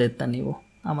আমরা ওদেরটা নিব,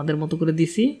 আমাদের মতো করে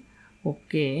দিছি,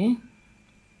 ওকে।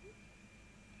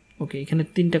 এখানে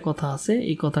 3টা কথা আছে,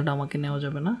 এই কথাটা আমাকে নেওয়া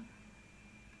যাবে না,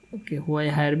 ওকে। হোয়াই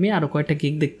হায়ার মি, আরও কয়েকটা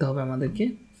গিগ দেখতে হবে আমাদেরকে,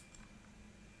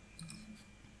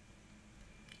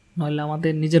 নইলে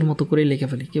আমাদের নিজের মতো করেই লিখে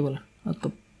ফেলি, কি বলেন, তো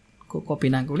কপি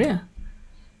না করে।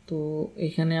 তো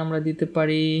এখানে আমরা দিতে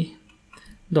পারি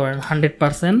ধরেন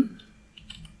 100%,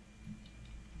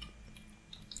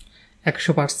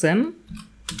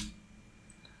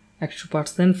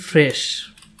 100%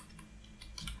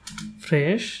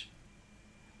 ফ্রেশ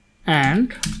অ্যান্ড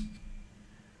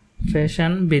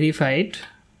ভেরিফাইড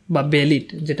বা ভ্যালিড,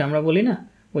 যেটা আমরা বলি না,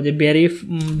 ওই যে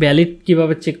ভ্যালিড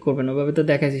কীভাবে চেক করবেন ওভাবে তো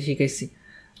দেখাইছি, শিখাইছি।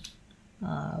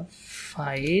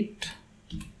 ফাইট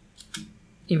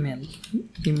ইমেল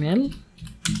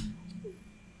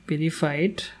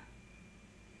ভেরিফাইড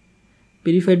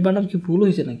বানাম কি ভুল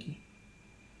হয়েছে নাকি?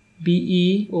 বিই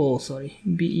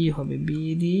হবে,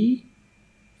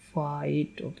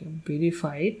 ভেরিফাইড, ওকে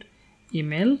ভেরিফাইড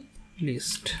ইমেল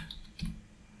লিস্ট।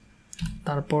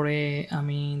 তারপরে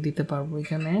আমি দিতে পারবো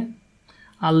এখানে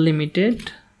আনলিমিটেড।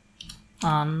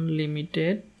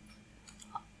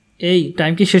 এই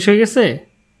টাইম কি শেষ হয়ে গেছে?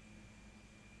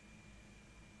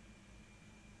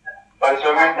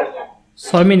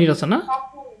 6 মিনিট আছে না?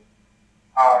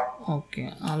 ওকে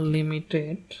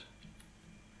আনলিমিটেড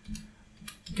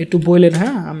একটু বললেন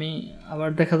হ্যাঁ আমি আবার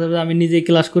দেখা যাবে আমি নিজেই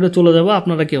ক্লাস করে চলে যাব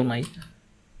আপনারা কেউ নাই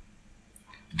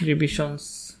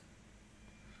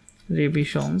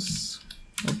রিভিশনস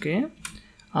ওকে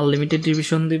আনলিমিটেড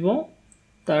রিভিশন দিব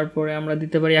তারপরে আমরা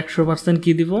দিতে পারি 100%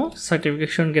 কি দিব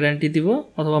সার্টিফিকেশন গ্যারান্টি দিব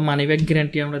অথবা মানি ব্যাক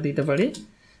গ্যারান্টি আমরা দিতে পারি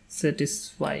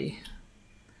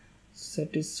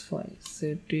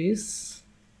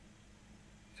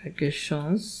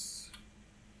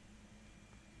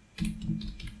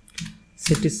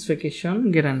satisfaction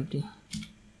guarantee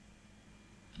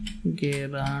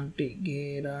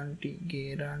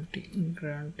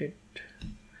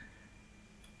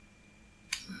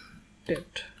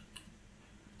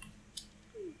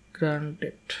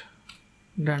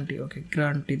guarantee okay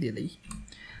guarantee দিয়ে দেই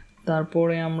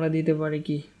তারপরে আমরা দিতে পারি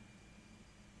কি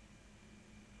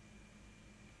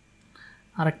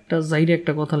আরেকটা জাইরে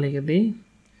একটা কথা লিখে দেই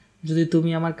যদি তুমি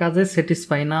আমার কাজে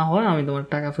স্যাটিসফাই না হয় আমি তোমার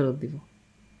টাকা ফেরত দিব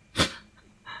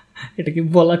এটা কি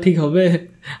বলা ঠিক হবে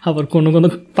আবার কোনো কোনো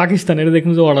পাকিস্তানের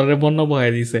দেখুন যে অর্ডারের বন্যা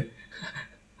বহায় দিয়েছে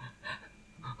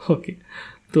ওকে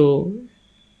তো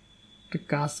একটা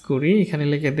কাজ করি এখানে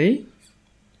লিখে দেই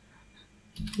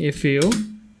if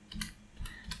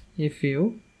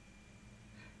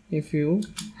you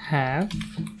have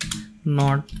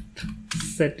not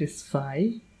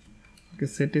satisfied okay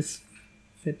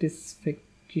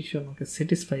satisfaction okay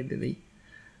satisfy দিয়ে দেই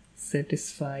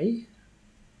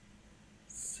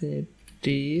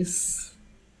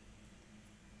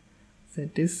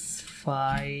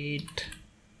satisfied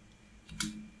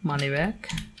money back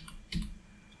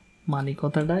মানি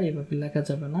কথাটা এভাবে লেখা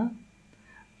যাবে না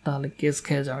তাহলে কেস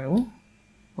খেয়ে যাবে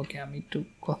ওকে আমি একটু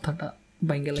কথাটা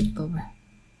বাইঙ্গে লিখতে হবে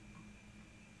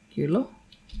কি হলো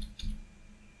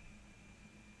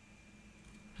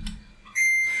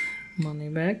money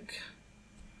back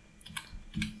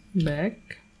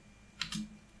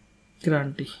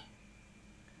guarantee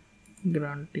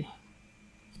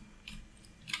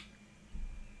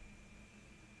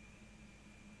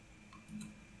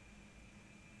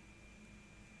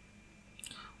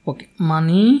okay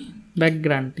money back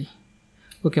guarantee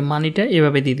okay মানিটা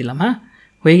এভাবে দিয়ে দিলাম হ্যাঁ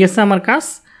হয়ে গেছে আমার কাজ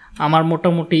আমার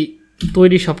মোটামুটি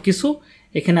তৈরি সব কিছু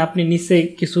এখানে আপনি নিচে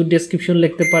কিছু ডেসক্রিপশন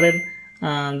লিখতে পারেন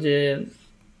যে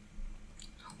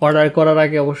অর্ডার করার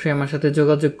আগে অবশ্যই আমার সাথে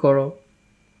যোগাযোগ করো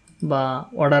বা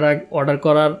অর্ডার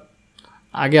করার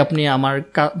আগে আপনি আমার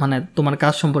মানে তোমার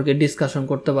কাজ সম্পর্কে ডিসকাশন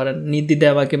করতে পারেন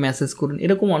নির্দ্বিধায় আমাকে মেসেজ করুন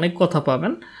এরকম অনেক কথা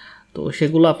পাবেন তো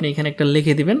সেগুলো আপনি এখানে একটা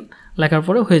লিখে দিবেন লেখার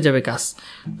পরে হয়ে যাবে কাজ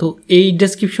তো এই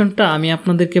ডেসক্রিপশনটা আমি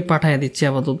আপনাদেরকে পাঠিয়ে দিচ্ছি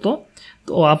আপাতত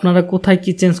তো আপনারা কোথায়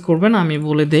কি চেঞ্জ করবেন আমি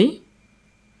বলে দেই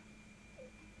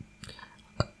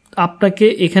আপনাকে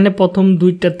এখানে প্রথম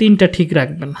 3টা ঠিক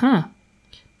রাখবেন হ্যাঁ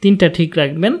 3টা ঠিক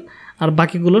রাখবেন আর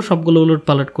বাকিগুলো সবগুলো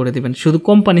উলটপালট করে দিবেন শুধু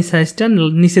কোম্পানি সাইজটা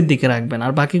নিচের দিকে রাখবেন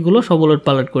আর বাকিগুলো সব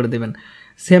উলটপালট করে দিবেন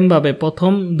সেমভাবে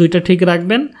প্রথম 2টা ঠিক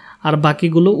রাখবেন আর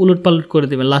বাকিগুলো উলটপালট করে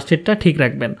দিবেন লাস্টেরটা ঠিক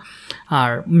রাখবেন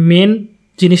আর মেন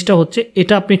জিনিসটা হচ্ছে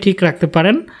এটা আপনি ঠিক রাখতে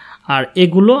পারেন আর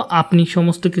এগুলো আপনি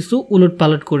সমস্ত কিছু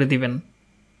উলটপালট করে দিবেন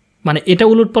মানে এটা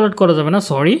উলটপালট করা যাবে না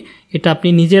সরি এটা আপনি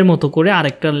নিজের মতো করে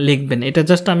আরেকটা লিখবেন এটা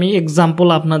জাস্ট আমি এক্সাম্পল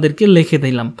আপনাদেরকে লিখে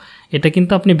দিলাম এটা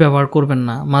কিন্তু আপনি ব্যবহার করবেন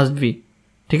না মাস্ট বি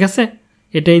ঠিক আছে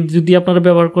এটাই যদি আপনারা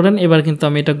ব্যবহার করেন এবার কিন্তু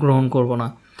আমি এটা গ্রহণ করব না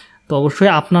তো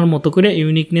অবশ্যই আপনার মতো করে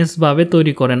ইউনিকনেসভাবে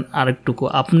তৈরি করেন আরেকটুকু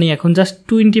আপনি এখন জাস্ট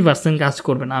 20% কাজ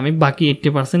করবেন আমি বাকি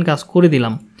 80% কাজ করে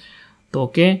দিলাম তো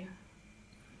ওকে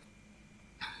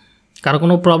কারো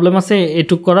কোনো প্রবলেম আছে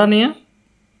এটুক করা নিয়ে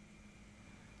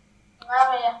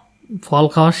ফল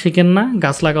খাওয়া শিখেন না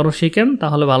গাছ লাগানো শিখেন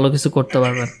তাহলে ভালো কিছু করতে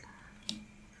পারবেন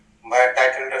ভাই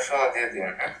টাইটেলটা সহ দিয়ে দিন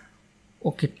হ্যাঁ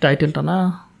ওকে টাইটেলটা না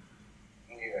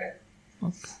জি ভাই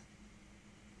ওকে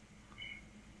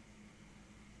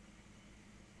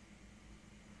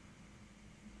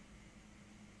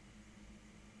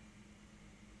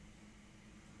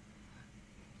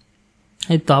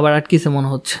এই তো আবার আটকিছে মনে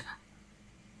হচ্ছে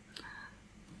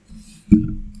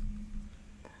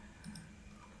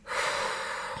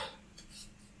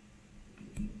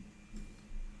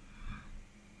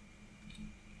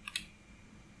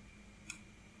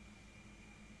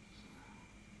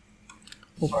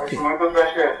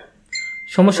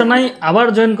সমস্যা নাই আবার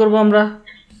জয়েন করব আমরা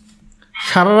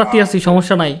সারা রাতই আছি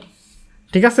সমস্যা নাই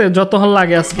ঠিক আছে যত হল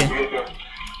লাগে আজকে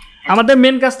আমাদের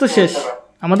মেন কাজ তো শেষ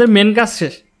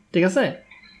ঠিক আছে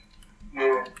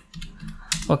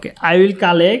ওকে আই উইল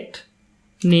কালেক্ট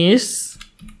নিস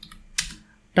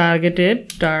টার্গেটেড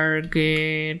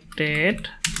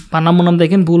পানাম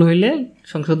দেখেন ভুল হইলে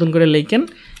সংশোধন করে লিখেন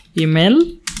ইমেল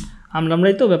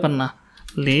আমরাই তো ব্যাপার না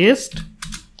list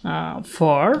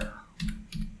for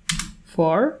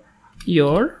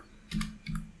your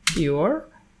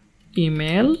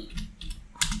email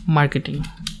marketing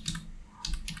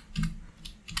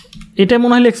এটা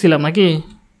মনে হয় লিখছিলাম নাকি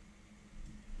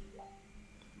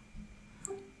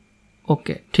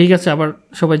ওকে ঠিক আছে আবার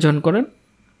সবাই জয়েন করেন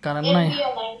কারণ নাই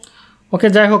ওকে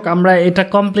যাই হোক আমরা এটা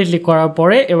কমপ্লিটলি করার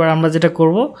পরে এবার আমরা যেটা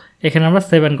করব এখানে আমরা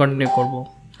সেভ এন্ড কন্টিনিউ করব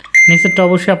নিচেরটা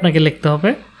অবশ্যই আপনাকে লিখতে হবে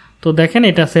তো দেখেন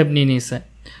এটা সেভ নিয়ে নিয়েছে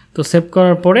তো সেভ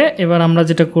করার পরে এবার আমরা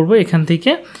যেটা করব এখান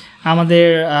থেকে আমাদের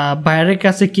বাইরের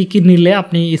কাছে কি কি নিলে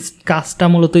আপনি কাজটা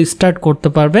মূলত স্টার্ট করতে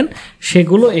পারবেন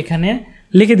সেগুলো এখানে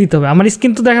লিখে দিতে হবে আমার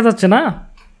স্ক্রিন তো দেখা যাচ্ছে না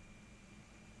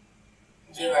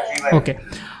ওকে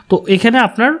তো এখানে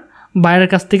আপনার বাইরের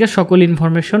কাছ থেকে সকল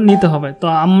ইনফরমেশন নিতে হবে তো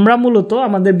আমরা মূলত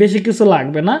আমাদের বেশি কিছু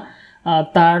লাগবে না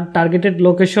তার টার্গেটেড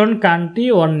লোকেশন কান্ট্রি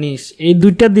অর নিশ এই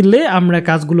দুইটা দিলে আমরা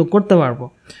কাজগুলো করতে পারবো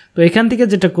তো এখান থেকে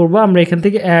যেটা করব আমরা এখান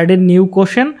থেকে অ্যাড এ নিউ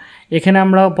কোশ্চেন এখানে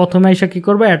আমরা প্রথমে এসে কী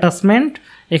করবো অ্যাটাচমেন্ট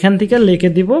এখান থেকে লিখে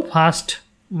দিব ফার্স্ট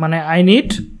মানে আই নিড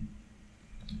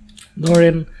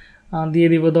ধরেন দিয়ে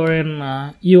দিব ধরেন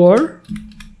your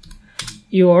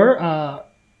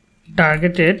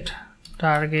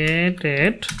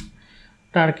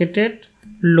targeted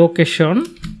locations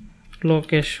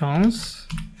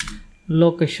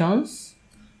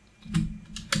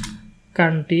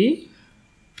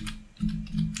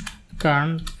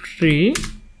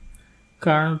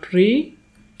country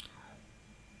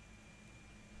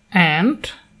and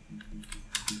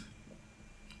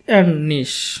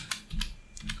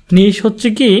niche হচ্ছে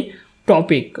কি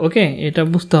টপিক ওকে এটা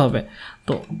বুঝতে হবে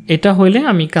তো এটা হইলে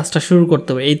আমি কাজটা শুরু করতে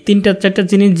হবে এই তিনটা চারটা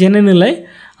জিনিস জেনে নিলে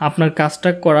আপনার কাজটা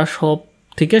করা সব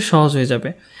থেকে সহজ হয়ে যাবে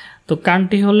তো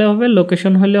কান্ট্রি হলে হবে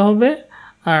লোকেশন হলে হবে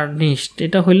আর নিশ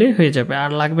এটা হলে হয়ে যাবে আর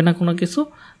লাগবে না কোনো কিছু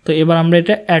তো এবার আমরা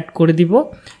এটা অ্যাড করে দিব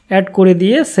অ্যাড করে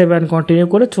দিয়ে সেভ অ্যান্ড কন্টিনিউ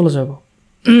করে চলে যাব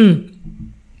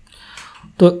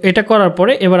তো এটা করার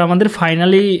পরে এবার আমাদের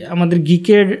ফাইনালি আমাদের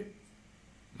গিকের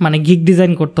মানে গিক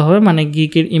ডিজাইন করতে হবে মানে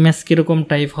গিকের ইমেজ কীরকম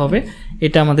টাইপ হবে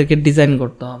এটা আমাদেরকে ডিজাইন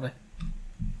করতে হবে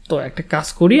তো একটা কাজ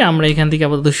করি আমরা এখান থেকে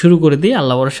আপাতত শুরু করে দিই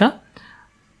আল্লাহ ভরসা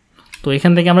তো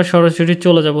এখান থেকে আমরা সরাসরি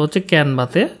চলে যাব হচ্ছে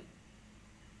ক্যানভাতে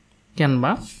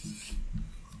ক্যানভা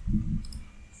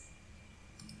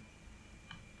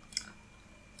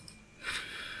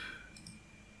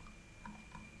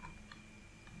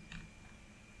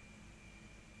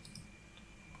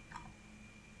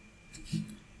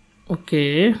ওকে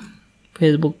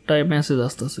ফেসবুকটায় মেসেজ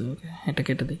আসতেছে ওকে এটা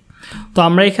কেটে দিই তো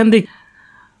আমরা এখান থেকে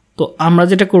তো আমরা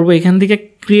যেটা করব এখান থেকে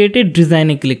ক্রিয়েটেড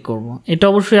ডিজাইনে ক্লিক করব এটা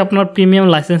অবশ্যই আপনার প্রিমিয়াম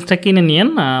লাইসেন্সটা কিনে নিয়েন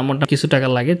মোটামুটি কিছু টাকা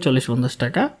লাগে 40-50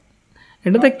 টাকা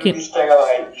এটাতে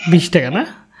 20 টাকা না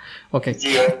ওকে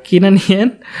কিনে নিয়েন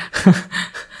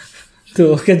তো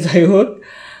ওকে যাই হোক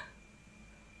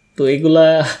তো এগুলা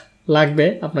লাগবে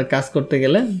আপনার কাজ করতে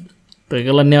গেলে তো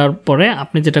এগুলো নেওয়ার পরে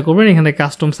আপনি যেটা করবেন এখান থেকে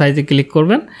কাস্টম সাইজে ক্লিক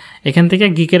করবেন এখান থেকে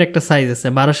গিকের একটা সাইজ আছে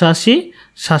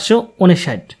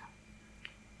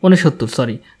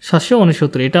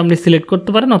 769 এটা আপনি সিলেক্ট করতে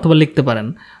পারেন অথবা লিখতে পারেন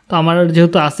তো আমার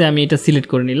যেহেতু আছে আমি এটা সিলেক্ট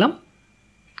করে নিলাম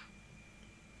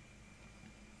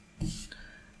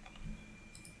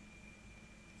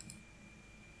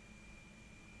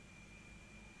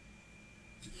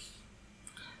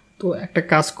তো একটা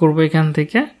কাজ করব এখান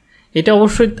থেকে এটা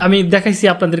অবশ্যই আমি দেখাইছি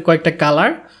আপনাদের কয়েকটা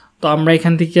কালার তো আমরা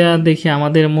এখান থেকে দেখি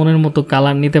আমাদের মনের মতো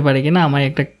কালার নিতে পারি কিনা আমি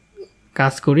একটা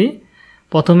কাজ করি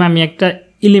প্রথমে আমি একটা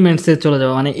এলিমেন্টসে চলে যাব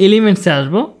মানে এলিমেন্টসে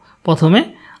আসব প্রথমে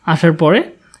আসার পরে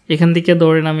এখান থেকে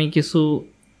ধরেন আমি কিছু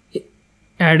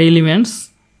অ্যাড এলিমেন্টস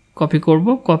কপি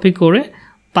করে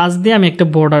পাশ দিয়ে আমি একটা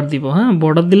বর্ডার দিব হ্যাঁ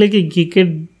বর্ডার দিলে কি গিকের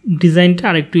ডিজাইনটা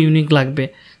আর একটু ইউনিক লাগবে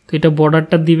তো এটা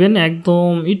বর্ডারটা দিবেন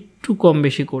একদম একটু কম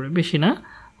বেশি করে বেশি না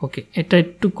ওকে এটা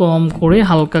একটু কম করে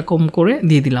হালকা কম করে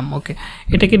দিয়ে দিলাম ওকে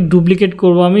এটাকে ডুপ্লিকেট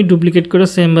করব আমি ডুপ্লিকেট করে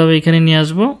সেমভাবে এখানে নিয়ে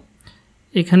আসব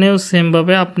এখানেও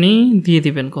সেমভাবে আপনি দিয়ে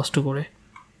দিবেন কষ্ট করে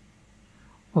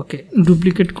ওকে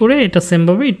ডুপ্লিকেট করে এটা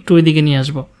সেমভাবে একটু ওইদিকে নিয়ে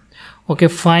আসব ওকে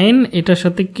ফাইন এটার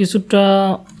সাথে কিছুটা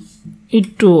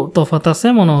একটু তফাৎ আছে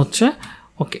মনে হচ্ছে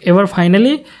ওকে এবার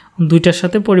ফাইনালি দুইটার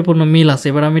সাথে পরিপূর্ণ মিল আছে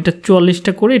এবার আমি এটা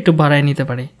 44টা করে একটু বাড়ায় নিতে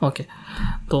পারি ওকে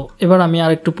তো এবার আমি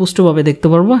আর একটু পুষ্টভাবে দেখতে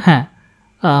পারবো হ্যাঁ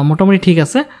মোটামুটি ঠিক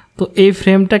আছে তো এই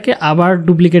ফ্রেমটাকে আবার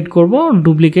ডুপ্লিকেট করব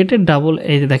ডুপ্লিকেটে ডাবল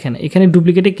এই যে দেখেন এখানে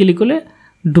ডুপ্লিকেটে ক্লিক করলে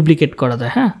ডুপ্লিকেট করা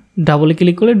যায় হ্যাঁ ডাবলে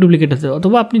ক্লিক করলে ডুপ্লিকেট হচ্ছে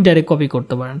অথবা আপনি ডাইরেক্ট কপি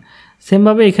করতে পারেন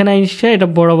সেমভাবে এখানে এসে এটা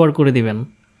বরাবর করে দিবেন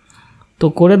তো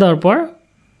করে দেওয়ার পর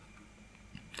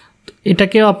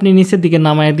এটাকেও আপনি নিচের দিকে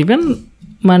নামায় দিবেন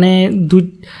মানে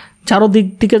চারোদিক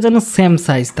থেকে যেন সেম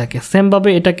সাইজ থাকে সেমভাবে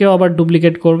এটাকেও আবার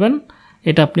ডুপ্লিকেট করবেন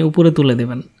এটা আপনি উপরে তুলে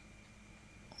দেবেন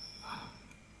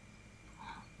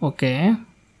ওকে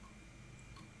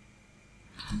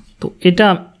তো এটা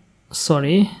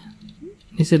সরি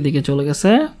নিচের দিকে চলে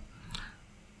গেছে।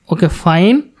 ওকে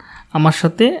ফাইন, আমার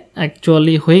সাথে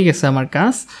অ্যাকচুয়ালি হয়ে গেছে আমার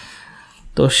কাজ।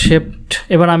 তো শেপড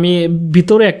এবার আমি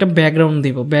ভিতরে একটা ব্যাকগ্রাউন্ড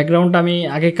দিব। ব্যাকগ্রাউন্ড আমি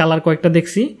আগে কালার কয়েকটা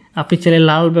দেখছি, আপনি চাইলে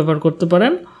লাল ব্যবহার করতে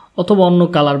পারেন অথবা অন্য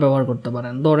কালার ব্যবহার করতে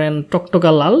পারেন। ধরেন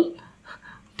টকটকা লাল,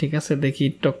 ঠিক আছে, দেখি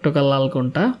টকটকা লাল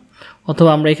কোনটা, অথবা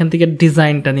আমরা এখান থেকে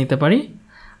ডিজাইনটা নিতে পারি।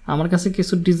 আমার কাছে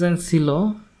কিছু ডিজাইন ছিল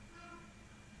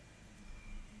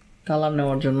কালার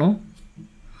নেওয়ার জন্য।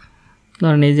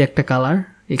 ধরেন এই যে একটা কালার,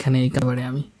 এখানে এই কালারে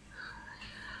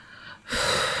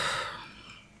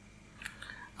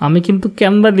আমি কিন্তু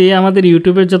ক্যানভা দিয়ে আমাদের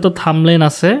ইউটিউবের যত থাম্বনেল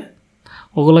আছে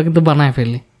ওগুলো কিন্তু বানায়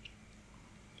ফেলি।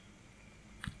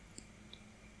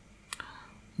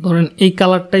 ধরেন এই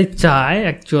কালারটাই চাই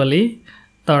অ্যাকচুয়ালি,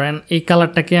 ধরেন এই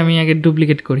কালারটাকে আমি আগে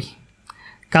ডুপ্লিকেট করি,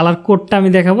 কালার কোডটা আমি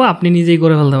দেখাবো, আপনি নিজেই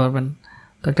করে ফেলতে পারবেন।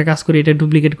 তো একটা কাজ করি, এটা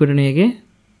ডুপ্লিকেট করে নিয়ে গিয়ে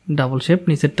ডাবল শেপ,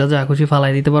 নিচেরটা যা খুশি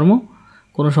ফালাই দিতে পারবো,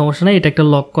 কোনো সমস্যা নেই। এটা একটা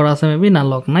লক করা আছে মেবি, না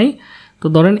লক নাই। তো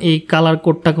ধরেন এই কালার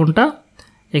কোডটা কোনটা,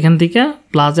 এখান থেকে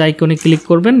প্লাস আইকনে ক্লিক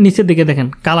করবেন, নিচের দিকে দেখেন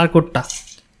কালার কোডটা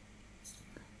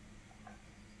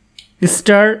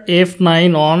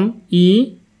 *F9 on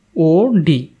EOD,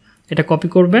 এটা কপি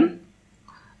করবেন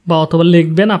বা অথবা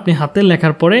লিখবেন আপনি হাতে,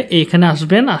 লেখার পরে এইখানে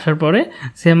আসবেন, আসার পরে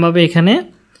সেমভাবে এখানে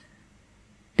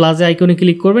প্লাস আইকনে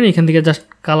ক্লিক করবেন, এখান থেকে জাস্ট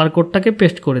কালার কোডটাকে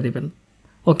পেস্ট করে দিবেন।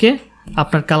 ওকে,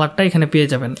 আপনার কালারটা এখানে পেয়ে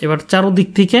যাবেন। এবার চারোদিক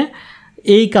থেকে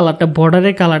এই কালারটা,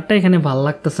 বর্ডারের কালারটা এখানে ভালো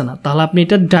লাগতেছে না, তাহলে আপনি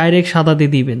এটা ডাইরেক্ট সাদা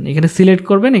দিয়ে দিবেন, এখানে সিলেক্ট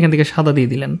করবেন, এখান থেকে সাদা দিয়ে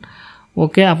দিলেন।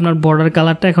 ওকে, আপনার বর্ডার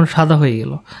কালারটা এখন সাদা হয়ে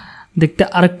গেল, দেখতে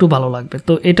আরেকটু ভালো লাগবে।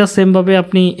 তো এটা সেমভাবে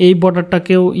আপনি এই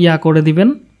বর্ডারটাকেও করে দিবেন।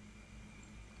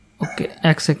 ওকে,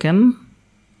 এক সেকেন্ড,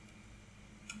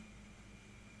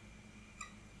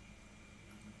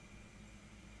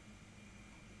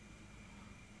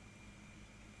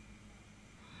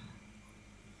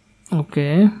 ওকে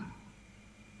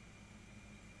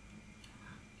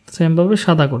সেমভাবে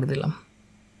সাদা করে দিলাম।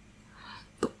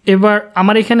 তো এবার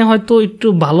আমার এখানে হয়তো একটু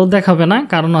ভালো দেখাবে না,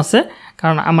 কারণ আছে,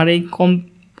 কারণ আমার এই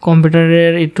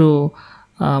কম্পিউটারের একটু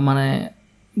মানে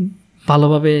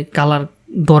ভালোভাবে কালার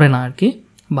ধরে না আর কি,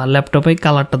 বা ল্যাপটপে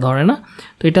কালারটা ধরে না।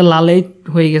 তো এটা লালেই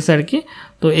হয়ে গেছে আর কি।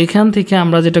 তো এখান থেকে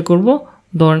আমরা যেটা করব,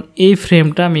 ধরেন এই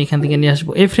ফ্রেমটা আমি এখান থেকে নিয়ে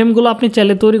আসবো। এই ফ্রেমগুলো আপনি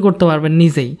চাইলে তৈরি করতে পারবেন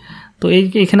নিজেই। তো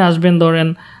এখানে আসবেন, ধরেন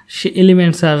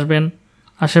এলিমেন্টসে আসবেন,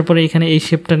 আসার পরে এখানে এই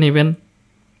শেপটা নেবেন।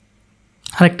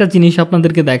 আরেকটা জিনিস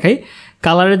আপনাদেরকে দেখাই,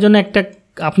 কালারের জন্য একটা,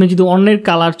 আপনি যদি অন্যের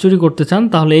কালার চুরি করতে চান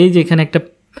তাহলে এই যে এখানে একটা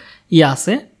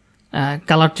আছে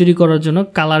কালার চুরি করার জন্য,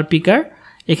 কালার পিকার,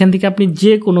 এখান থেকে আপনি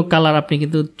যে কোনো কালার আপনি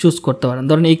কিন্তু চুজ করতে পারেন।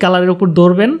 ধরেন এই কালারের উপর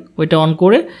ধরবেন, ওইটা অন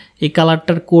করে এই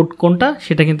কালারটার কোড কোনটা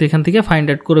সেটা কিন্তু এখান থেকে ফাইন্ড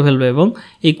আউট করে ফেলবে, এবং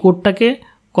এই কোডটাকে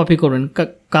কপি করবেন,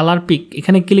 কালার পিক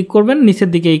এখানে ক্লিক করবেন, নিচের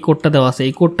দিকে এই কোডটা দেওয়া আছে,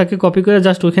 এই কোডটাকে কপি করে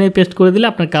জাস্ট ওইখানে পেস্ট করে দিলে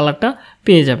আপনার কালারটা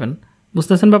পেয়ে যাবেন।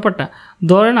 বুঝতেছেন ব্যাপারটা?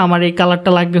 ধরেন আমার এই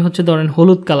কালারটা লাগবে হচ্ছে ধরেন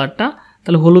হলুদ কালারটা,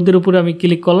 তাহলে হলুদের উপরে আমি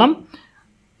ক্লিক করলাম।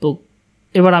 তো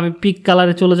এবার আমি পিক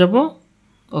কালারে চলে যাব।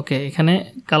 ওকে, এখানে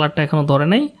কালারটা এখনও ধরে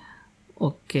নাই।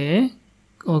 ওকে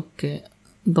ওকে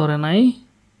ধরে নাই।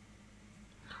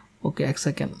 ওকে, এক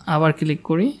সেকেন্ড, আবার ক্লিক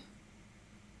করি।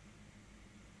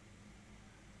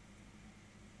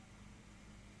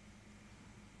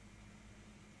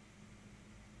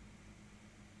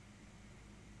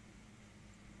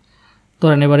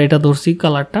 ধরেন এবার এটা ধরছি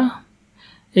কালারটা,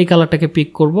 এই কালারটাকে পিক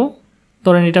করব।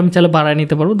 ধরেন এটা আমি চাইলে বাড়ায়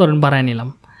নিতে পারবো, ধরেন বাড়ায় নিলাম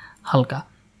হালকা।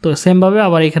 তো সেমভাবে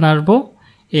আবার এখানে আসবো,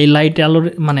 এই লাইট আলোর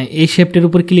মানে এই শেপটির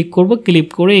উপর ক্লিক করব, ক্লিক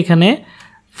করে এখানে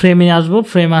ফ্রেমে আসবো।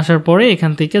 ফ্রেম আসার পরে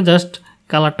এখান থেকে জাস্ট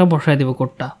কালারটা বসায় দেবো,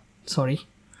 কোডটা, সরি।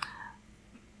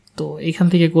 তো এখান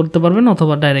থেকে করতে পারবেন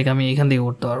অথবা ডাইরেক্ট আমি এখান থেকে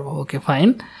করতে পারবো। Okay fine.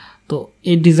 তো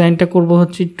এই ডিজাইনটা করব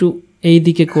হচ্ছে একটু এই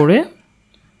দিকে করে,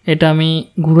 এটা আমি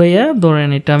ঘুরাইয়া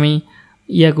ধরেন এটা আমি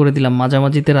করে দিলাম,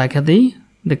 মাঝামাঝিতে রাখা দিই,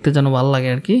 দেখতে যেন ভালো লাগে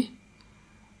আর কি।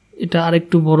 এটা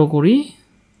আরেকটু বড় করি।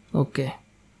 ওকে,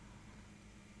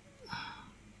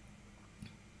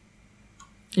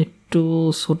 একটু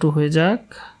ছোট হয়ে যাক।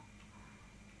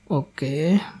 ওকে,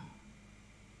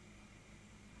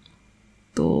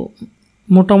 তো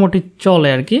মোটামুটি চলে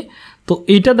আর কি। তো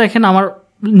এইটা দেখেন আমার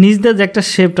নিচ দিয়ে যে একটা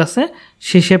শেপ আছে,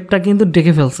 সেই শেপটা কিন্তু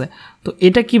ডেকে ফেলছে। তো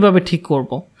এটা কিভাবে ঠিক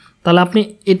করব? তাহলে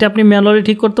এটা আপনি ম্যানুয়ালি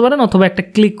ঠিক করতে পারেন, অথবা একটা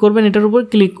ক্লিক করবেন, এটার উপর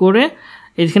ক্লিক করে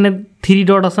এখানে 3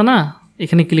 ডট আছে না,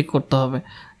 এখানে ক্লিক করতে হবে।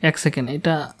 এক সেকেন্ড,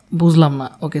 এটা বুঝলাম না।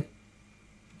 ওকে,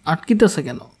 আটকিতেছে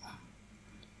কেন?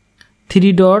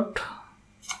 3 ডট,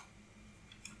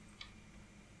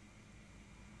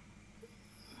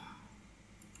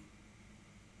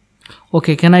 ওকে,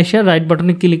 এখানে এসে রাইট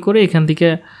বাটনে ক্লিক করে এখান থেকে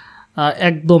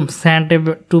একদম স্যান্ড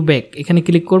টু ব্যাক এখানে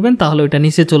ক্লিক করবেন, তাহলে ওইটা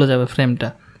নিচে চলে যাবে ফ্রেমটা।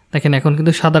 দেখেন এখন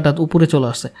কিন্তু সাদাটা উপরে চলে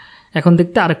আসছে, এখন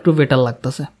দেখতে আরেকটু বেটার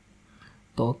লাগতেছে।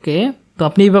 তো ওকে, তো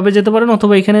আপনি এইভাবে যেতে পারেন,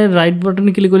 অথবা এখানে রাইট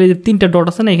বাটনে ক্লিক করলে যে 3টা ডট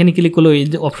আছে না, এখানে ক্লিক করলে ওই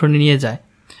অপশনে নিয়ে যায়।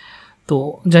 তো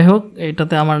যাই হোক,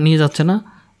 এটাতে আমার নিয়ে যাচ্ছে না,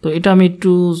 তো এটা আমি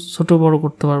একটু ছোটো বড়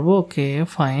করতে পারবো। ওকে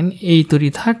ফাইন, এই তৈরি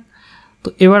থাক। তো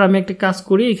এবার আমি একটা কাজ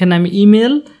করি, এখানে আমি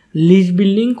ইমেল লিস্ট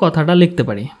বিল্ডিং কথাটা লিখতে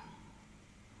পারি।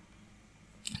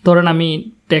 ধরেন আমি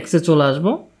টেক্সটে চলে আসব,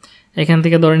 এখান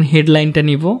থেকে ধরেন হেডলাইনটা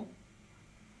নিব,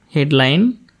 হেডলাইন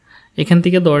এখান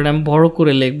থেকে ধরেন আমি বড়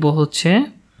করে লিখব হচ্ছে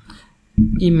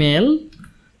email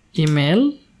email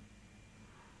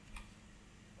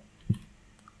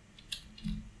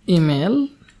email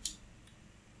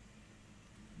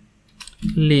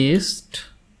list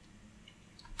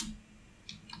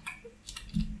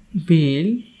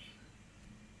building.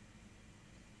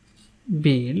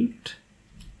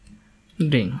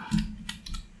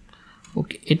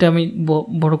 ওকে, এটা আমি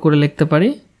বড় করে লিখতে পারি।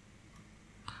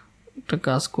 একটা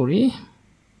কাজ করি,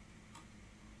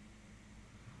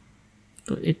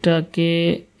 তো এটাকে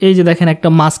এই যে দেখেন একটা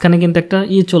মাঝখানে কিন্তু একটা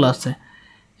চলে আসছে,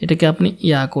 এটাকে আপনি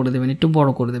করে দেবেন, একটু বড়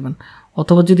করে দেবেন।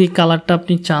 অথবা যদি কালারটা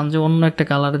আপনি চান যে অন্য একটা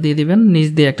কালার দিয়ে দিবেন, নিচ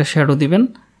দিয়ে একটা শ্যাডো দিবেন,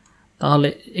 তাহলে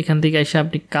এখান থেকে এসে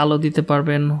আপনি কালো দিতে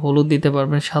পারবেন, হলুদ দিতে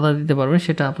পারবেন, সাদা দিতে পারবেন,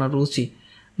 সেটা আপনার রুচি,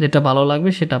 যেটা ভালো লাগবে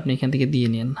সেটা আপনি এখান থেকে দিয়ে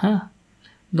নিন। হ্যাঁ,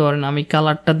 ধরেন আমি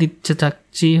কালারটা দিতে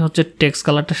চাচ্ছি হচ্ছে টেক্সট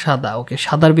কালারটা সাদা। ওকে,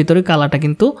 সাদার ভিতরে কালারটা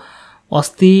কিন্তু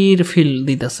অস্থির ফিল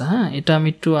দিতেছে। হ্যাঁ, এটা আমি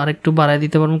একটু আরেকটু বাড়ায়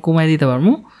দিতে পারবো, কমায় দিতে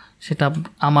পারবো, সেটা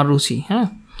আমার রুচি। হ্যাঁ,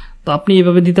 তো আপনি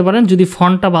এইভাবে দিতে পারেন। যদি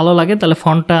ফন্টটা ভালো লাগে তাহলে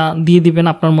ফন্টটা দিয়ে দিবেন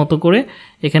আপনার মতো করে।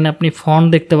 এখানে আপনি ফন্ট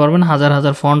দেখতে পারবেন, হাজার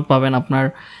হাজার ফন্ট পাবেন আপনার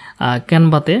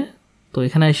ক্যানভাতে। তো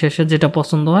এখানে শেষে যেটা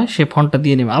পছন্দ হয় সে ফন্টটা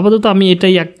দিয়ে নেবেন। আপাতত আমি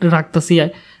এটাই রাখতেছি,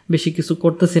 বেশি কিছু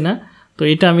করতেছি না। তো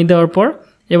এটা আমি দেওয়ার পর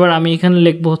এবার আমি এখানে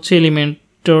লিখবো হচ্ছে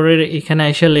এলিমেন্টরের এখানে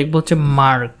এসে লিখবো হচ্ছে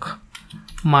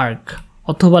মার্ক,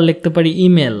 অথবা লিখতে পারি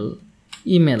ইমেল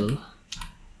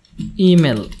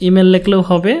লিখলেও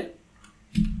হবে।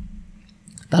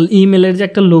 তাহলে ইমেলের যে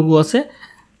একটা লোগো আছে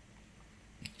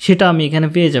সেটা আমি এখানে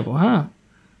পেয়ে যাব। হ্যাঁ,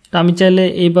 তা আমি চাইলে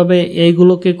এইভাবে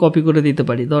এইগুলোকে কপি করে দিতে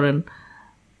পারি। ধরেন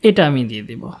এটা আমি দিয়ে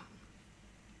দিব।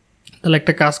 তাহলে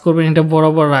একটা কাজ করবেন, এটা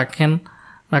বরাবর রাখেন,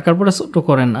 রাখার পরে ছোটো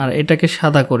করেন আর এটাকে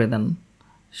সাদা করে দেন।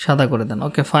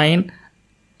 ওকে ফাইন,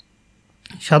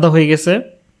 সাদা হয়ে গেছে।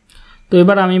 তো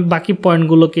এবার আমি বাকি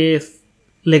পয়েন্টগুলোকে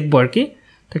লিখবো আর কি।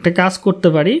 তো একটা কাজ করতে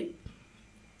পারি,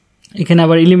 এখানে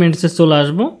আবার এলিমেন্টসে চলে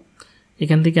আসবো,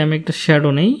 এখান থেকে আমি একটা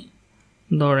শ্যাডো নেই,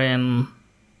 ধরেন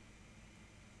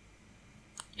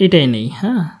এটাই নেই।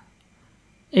 হ্যাঁ,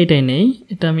 এটাই নেই,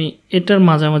 এটা আমি এটার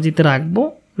মাঝামাঝিতে রাখবো,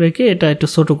 রেখে এটা একটু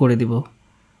ছোটো করে দিব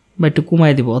বা একটু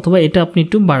কমায় দিব, অথবা এটা আপনি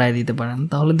একটু বাড়ায় দিতে পারেন,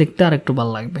 তাহলে দেখতে আর একটু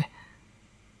ভালো লাগবে।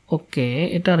 ওকে,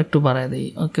 এটা আর একটু বাড়ায় দিই।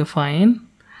 ওকে ফাইন,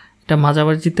 এটা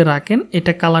মাঝামাঝিতে রাখেন।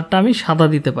 এটা কালারটা আমি সাদা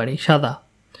দিতে পারি, সাদা,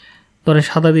 ধরে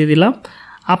সাদা দিয়ে দিলাম।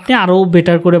 আপনি আরও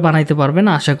বেটার করে বানাইতে পারবেন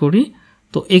আশা করি।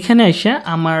 তো এখানে এসে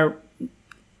আমার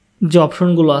যে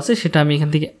অপশনগুলো আছে সেটা আমি এখান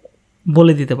থেকে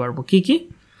বলে দিতে পারবো কি কি।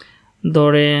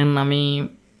 ধরেন আমি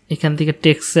এখান থেকে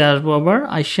টেক্সটে আসবো, আবার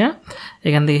আইসা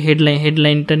এখান থেকে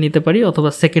হেডলাইনটা নিতে পারি, অথবা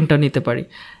সেকেন্ডটা নিতে পারি।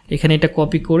 এখানে এটা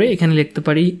কপি করে এখানে লিখতে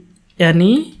পারি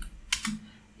অ্যানি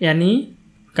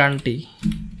কান্ট্রি।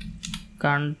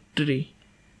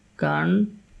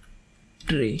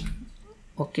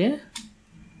 ওকে,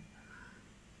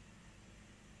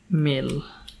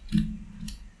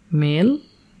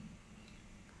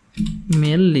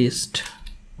 মেল লিস্ট।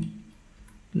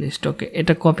 ওকে,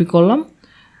 এটা কপি করলাম।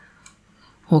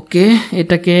 ওকে,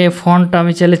 এটাকে ফন্টটা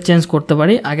আমি চাইলে চেঞ্জ করতে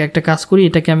পারি। আগে একটা কাজ করি,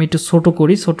 এটাকে আমি একটু ছোটো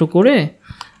করে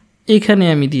এখানে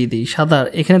আমি দিয়ে দিই সাদা।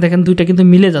 এখানে দেখেন দুইটা কিন্তু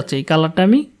মিলে যাচ্ছে, এই কালারটা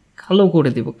আমি কালো করে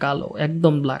দিব, কালো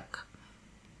একদম ব্ল্যাক।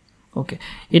 ওকে,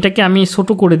 এটাকে আমি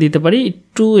ছোটো করে দিতে পারি,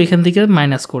 একটু এখান থেকে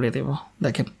মাইনাস করে দেব।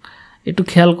 দেখেন একটু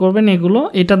খেয়াল করবেন এগুলো,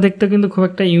 এটা দেখতে কিন্তু খুব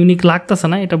একটা ইউনিক লাগতেছে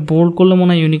না, এটা বোল্ড করলে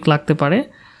মনে হয় ইউনিক লাগতে পারে।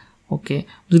 ওকে,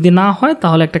 যদি না হয়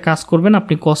তাহলে একটা কাজ করবেন,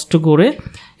 আপনি কষ্ট করে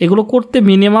এগুলো করতে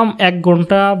মিনিমাম 1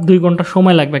 ঘন্টা 2 ঘন্টা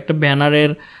সময় লাগবে একটা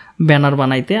ব্যানার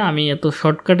বানাইতে। আমি এত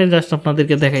শর্টকাটে জাস্ট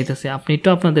আপনাদেরকে দেখাইতেছি, আপনি একটু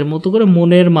আপনাদের মতো করে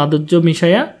মনের মাধুর্য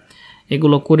মিশাইয়া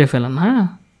এগুলো করে ফেলেন। হ্যাঁ,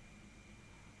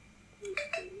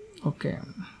 ওকে,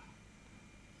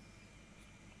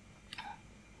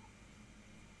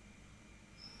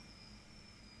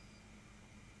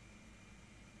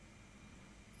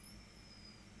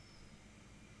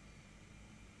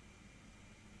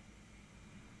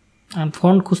 আর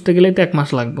ফন্ট খুঁজতে গেলেই তো 1 মাস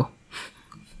লাগবে।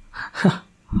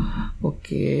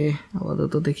 ওকে,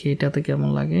 আপাতত দেখি এটাতে কেমন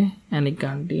লাগে। Annie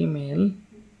country mail.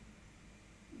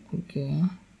 ওকে,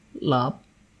 লাভ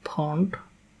ফন্ট।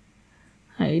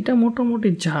 হ্যাঁ, এটা মোটামুটি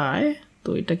যায়। তো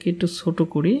এটাকে একটু ছোটো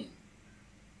করি।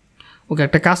 ওকে,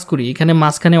 একটা কাজ করি, এখানে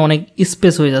মাঝখানে অনেক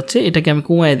স্পেস হয়ে যাচ্ছে, এটাকে আমি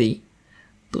কমায় দিই।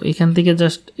 তো এখান থেকে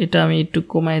জাস্ট এটা আমি একটু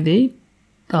কমায় দিই,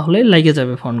 তাহলে লেগে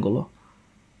যাবে ফন্টগুলো।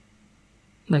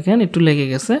 দেখেন একটু লেগে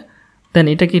গেছে। দেন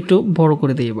এটাকে একটু বড়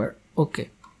করে দিই এবার। ওকে,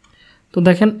 তো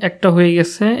দেখেন একটা হয়ে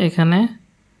গেছে এখানে।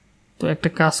 তো একটা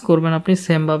কাজ করবেন আপনি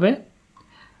সেমভাবে,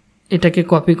 এটাকে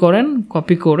কপি করেন,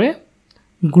 কপি করে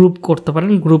গ্রুপ করতে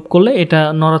পারেন। গ্রুপ করলে এটা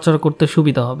নড়াচড়া করতে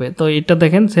সুবিধা হবে। তো এটা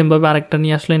দেখেন সেমভাবে আরেকটা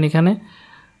নিয়ে আসলেন এখানে।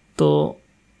 তো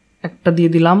একটা দিয়ে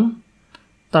দিলাম,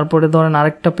 তারপরে ধরেন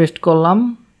আরেকটা পেস্ট করলাম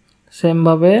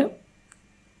সেমভাবে।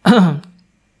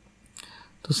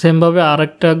 তো সেমভাবে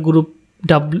আরেকটা গ্রুপ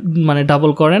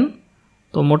ডাবল করেন।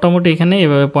 তো মোটামুটি এখানে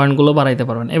এভাবে পয়েন্টগুলো বাড়াইতে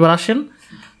পারবেন। এবার আসেন,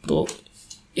 তো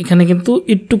এখানে কিন্তু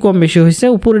একটু কম বেশি হয়েছে,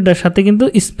 উপরেরটার সাথে কিন্তু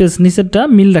স্পেস নিচেরটা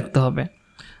মিল রাখতে হবে।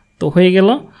 তো হয়ে গেল।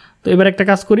 তো এবার একটা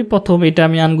কাজ করি, প্রথম এটা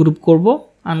আমি আনগ্রুপ করব।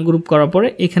 আনগ্রুপ করার পরে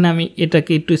এখানে আমি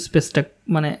এটাকে একটু স্পেসটা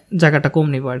জায়গাটা কম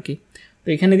নেব আর কি। তো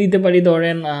এখানে দিতে পারি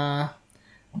ধরেন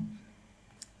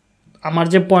আমার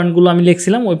যে পয়েন্টগুলো আমি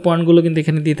লিখছিলাম ওই পয়েন্টগুলো কিন্তু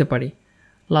এখানে দিতে পারি,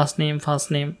 লাস্ট নেম, ফার্স্ট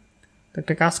নেম। তো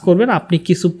একটা কাজ করবেন, আপনি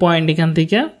কিছু পয়েন্ট এখান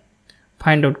থেকে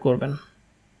ফাইন্ড আউট করবেন।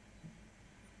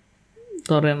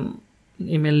 ধরেন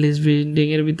ইমেল লিস্ট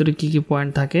বিল্ডিংয়ের ভিতরে কী কী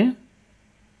পয়েন্ট থাকে,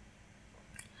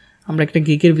 আমরা একটা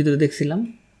গিকের ভিতরে দেখছিলাম।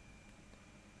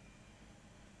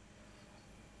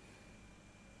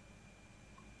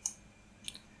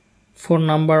 ফোন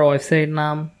নাম্বার, ওয়েবসাইট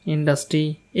নাম, ইন্ডাস্ট্রি,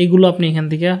 এইগুলো আপনি এখান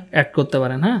থেকে অ্যাড করতে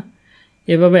পারেন। হ্যাঁ,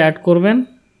 এভাবে অ্যাড করবেন।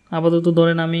 আপাতত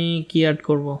ধরেন আমি কি অ্যাড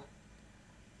করব,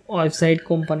 ওয়েবসাইট,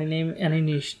 কোম্পানি নেম, অ্যানি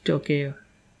নিশ। ওকে,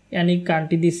 অ্যানি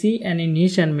কান্ট্রি দিছি, অ্যানি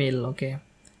নিশ অ্যান্ড মেল। ওকে,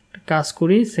 কাজ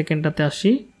করি, সেকেন্ডটাতে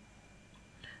আসি।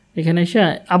 এখানে এসে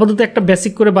আপাতত একটা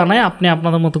বেসিক করে বানায়, আপনি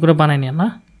আপনাদের মতো করে বানাই নেন না।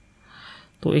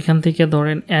 তো এখান থেকে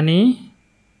ধরেন অ্যানি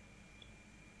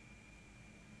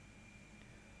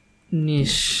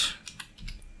নিশ,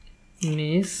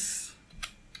 নিশ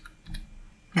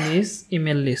নিশ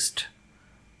ইমেল লিস্ট।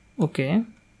 ওকে,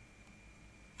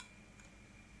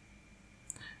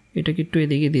 এটাকে একটু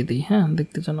এদিকে দিয়ে দিই। হ্যাঁ,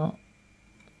 দেখতে যেন,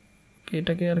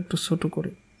 এটাকে আর একটু ছোটো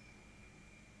করি,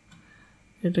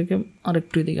 এটাকে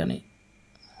আরেকটু এদিকে আনি।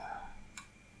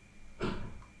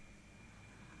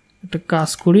 একটা কাজ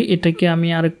করি, এটাকে আমি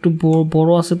আরেকটু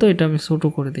বড় আছে তো এটা আমি ছোটো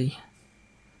করে দিই।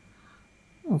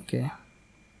 ওকে,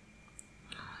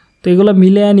 তো এগুলো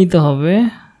মিলিয়ে নিতে হবে।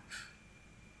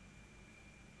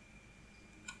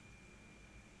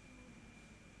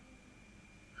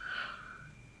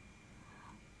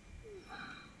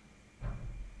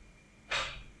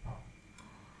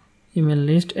 Email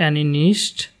list, Annie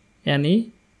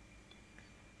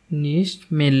নিস্ট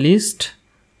mail list.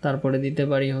 তারপরে দিতে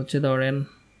পারি হচ্ছে ধরেন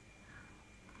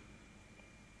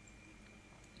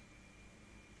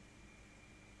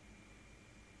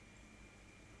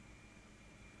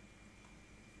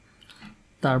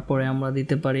তারপরে আমরা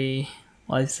দিতে পারি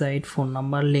website, phone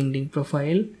number, LinkedIn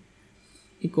profile,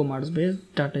 e-commerce base,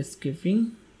 data স্ক্রিপিং।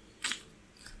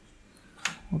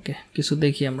 ওকে, কিছু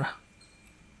দেখি আমরা।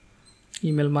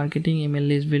 Email marketing, email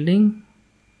list building,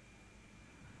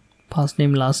 first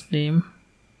name, last name,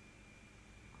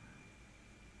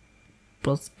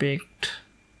 prospect,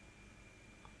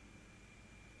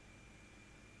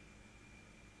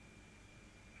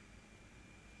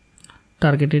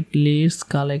 targeted list,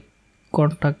 collect,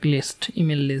 contact list,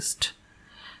 email list.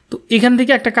 তো এখান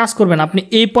থেকে একটা কাজ করবেন, আপনি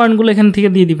এই পয়েন্টগুলো এখান থেকে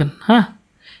দিয়ে দিবেন। হ্যাঁ,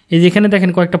 এই যে এখানে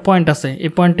দেখেন কয়েকটা পয়েন্ট আছে,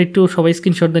 এই পয়েন্টটা একটু সবাই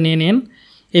স্ক্রিনশট দিয়ে নিয়ে নিন।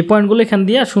 এই পয়েন্টগুলো এখান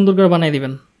দিয়ে সুন্দর করে বানিয়ে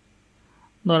দিবেন।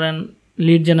 ধরেন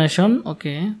লিড জেনারেশন।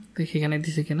 ওকে, দেখি এখানে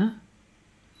দিছে কিনা।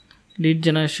 Lead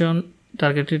generation,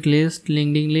 targeted list,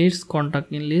 LinkedIn list, contact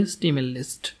list, email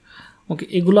list. ওকে,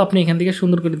 এগুলো আপনি এখান থেকে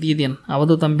সুন্দর করে দিয়ে দিন।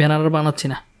 আপাতত আমি ব্যানার বানাচ্ছি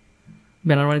না,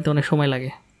 ব্যানার বানাতে অনেক সময়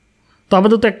লাগে। তো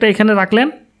আপাতত একটা এখানে রাখলেন।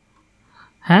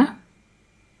 হ্যাঁ,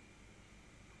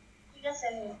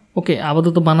 ওকে,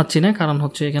 আপাতত বানাচ্ছি না, কারণ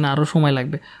হচ্ছে এখানে আরও সময়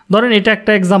লাগবে। ধরেন এটা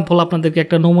একটা এক্সাম্পল, আপনাদেরকে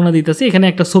একটা নমুনা দিতেছি। এখানে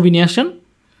একটা ছবি নিয়ে আসেন,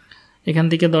 এখান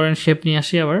থেকে ধরেন শেপ নিয়ে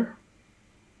আসি। আবার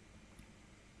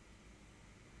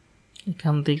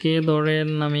এখান থেকে ধরেন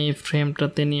আমি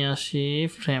ফ্রেমটাতে নিয়ে আসি,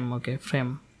 ফ্রেম। ওকে,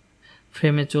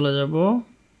 ফ্রেমে চলে যাব।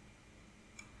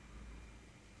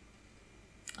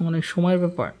 অনেক সময়ের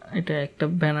ব্যাপার, এটা একটা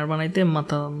ব্যানার বানাইতে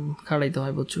মাথা খাড়াইতে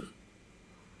হয় প্রচুর।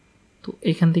 তো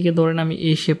এখান থেকে ধরেন আমি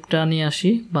এই শেপটা নিয়ে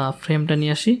আসি বা ফ্রেমটা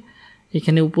নিয়ে আসি,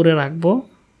 এখানে উপরে রাখবো।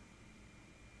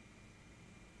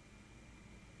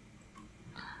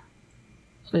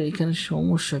 এখানে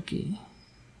সমস্যা কি,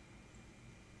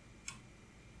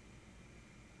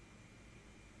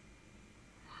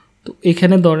 তো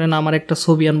এখানে ধরেন আমার একটা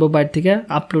ছবি আনবো বাইরে থেকে,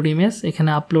 আপলোড ইমেজ। এখানে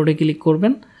আপলোডে ক্লিক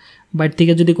করবেন। বাইরে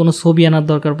থেকে যদি কোনো ছবি আনার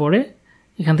দরকার পড়ে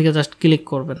এখান থেকে জাস্ট ক্লিক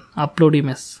করবেন, আপলোড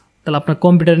ইমেজ। তাহলে আপনার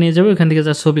কম্পিউটার নিয়ে যাবে, ওখান থেকে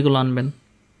যা ছবিগুলো আনবেন।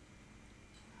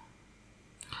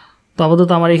 তো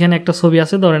আপাতত আমার এখানে একটা ছবি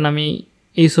আছে, ধরেন আমি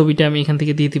এই ছবিটা আমি এখান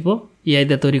থেকে দিয়ে দিব, এআই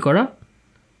দিয়ে তৈরি করা।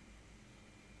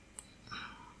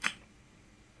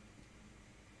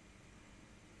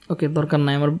 ওকে, দরকার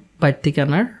নাই আমার বাইরে থেকে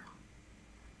আনার।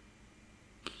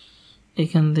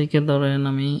 এখান থেকে ধরেন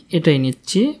আমি এটাই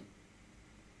নিচ্ছি,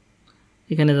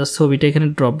 এখানে যা ছবিটা এখানে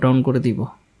ড্রপ ডাউন করে দিব।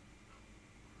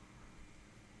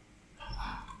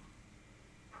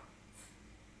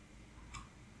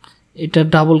 এটা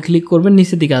ডাবল ক্লিক করবেন,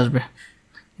 নিচের দিকে আসবে,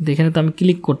 কিন্তু এখানে তো আমি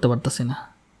ক্লিক করতে পারতেছি না।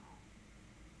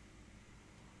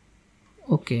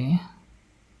 ওকে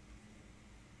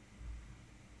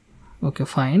ওকে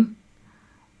ফাইন।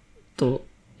 তো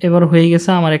এবার হয়ে গেছে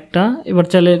আমার একটা। এবার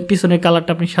চাইলে পিছনের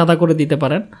কালারটা আপনি সাদা করে দিতে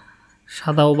পারেন,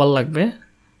 সাদাও ভালো লাগবে,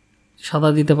 সাদা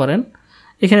দিতে পারেন।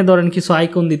 এখানে ধরেন কিছু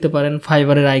আইকন দিতে পারেন,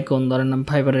 ফাইবারের আইকন, ধরেন আমি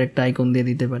ফাইবারের একটা আইকন দিয়ে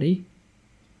দিতে পারি।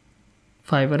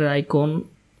 ফাইবারের আইকন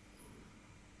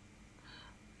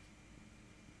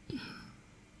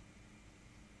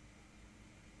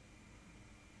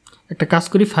একটা কাজ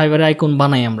করি, ফাইবারের আইকন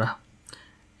বানাই আমরা।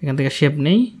 এখান থেকে শেপ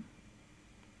নেই,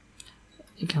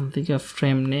 এখান থেকে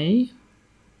ফ্রেম নেই,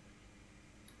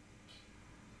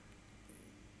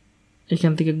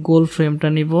 এখান থেকে গোল ফ্রেমটা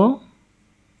নিব,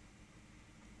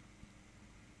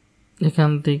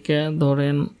 এখান থেকে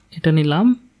ধরেন এটা নিলাম,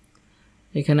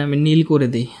 এখানে আমি নীল করে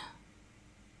দিই,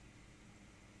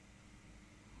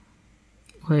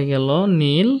 হয়ে গেল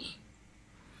নীল।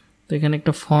 তো এখানে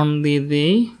একটা ফন্ট দিয়ে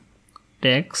দিই,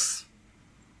 text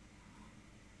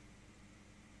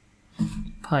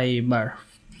fibre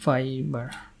fibre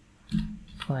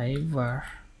fibre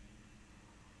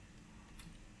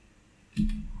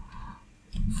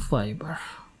fibre.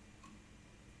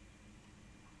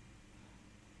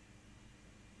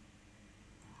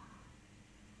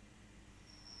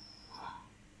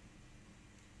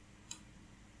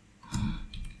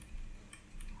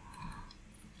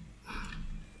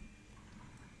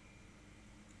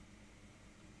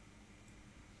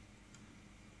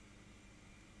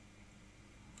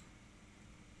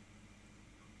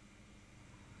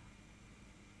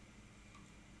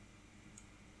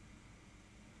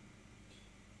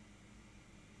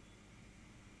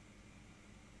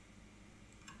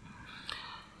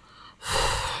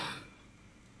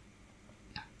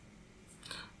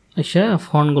 আচ্ছা,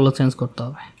 ফন্টগুলো চেঞ্জ করতে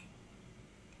হবে।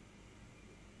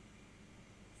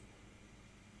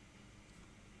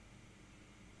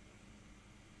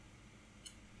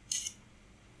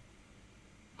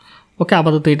 ওকে,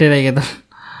 আপাতত এটাই রেখে দেন।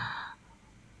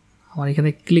 আমার এখানে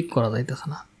ক্লিক করা যাইতেছে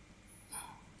না,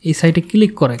 এই সাইটে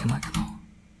ক্লিক করে কেন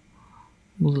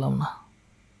বুঝলাম না।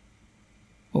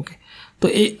 ওকে, তো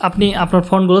এই আপনি আপনার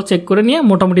ফন্টগুলো চেক করে নিয়ে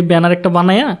মোটামুটি ব্যানার একটা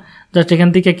বানায়া জাস্ট এখান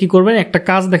থেকে কী করবেন, একটা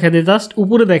কাজ দেখা দিয়ে জাস্ট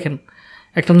উপরে দেখেন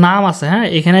একটা নাম আছে, হ্যাঁ,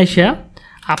 এখানে এসে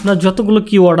আপনার যতগুলো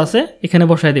কিওয়ার্ড আছে এখানে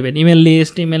বসায় দেবেন। Email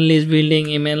list building,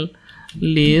 email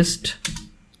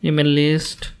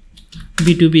list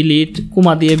B2B lead,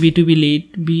 কুমা দিয়ে B2B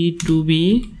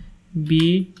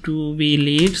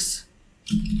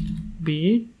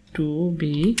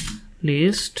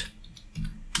লিস্ট।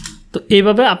 তো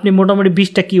এইভাবে আপনি মোটামুটি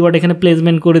 20টা কিওয়ার্ড এখানে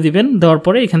প্লেসমেন্ট করে দিবেন। দেওয়ার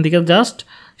পরে এখান থেকে জাস্ট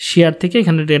শেয়ার থেকে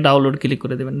এখানে ডাউনলোড ক্লিক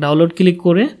করে দেবেন। ডাউনলোড ক্লিক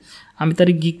করে আমি তার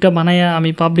গিকটা বানাইয়া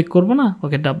আমি পাবলিক করব না,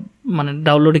 ওকে মানে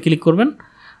ডাউনলোডে ক্লিক করবেন।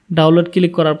 ডাউনলোড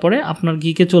ক্লিক করার পরে আপনার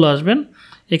গিকে চলে আসবেন,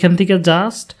 এখান থেকে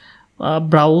জাস্ট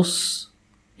ব্রাউজ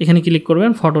এখানে ক্লিক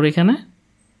করবেন, ফটোর এখানে।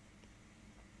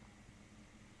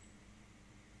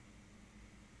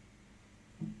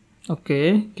 ওকে,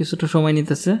 কিছুটা সময়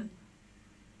নিতেছে।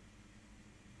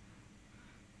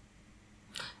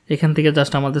 এখান থেকে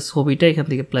জাস্ট আমাদের ছবিটা এখান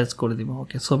থেকে প্লেস করে দিব।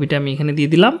 ওকে, ছবিটা আমি এখানে দিয়ে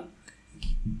দিলাম,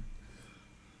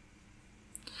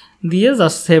 দিয়ে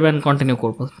জাস্ট সেভ অ্যান্ড কন্টিনিউ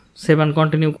করব। Save and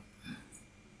continue.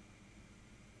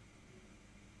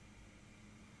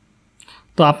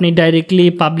 তো আপনি ডাইরেক্টলি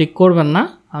পাবলিক করবেন না,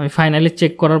 আমি ফাইনালি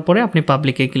চেক করার পরে আপনি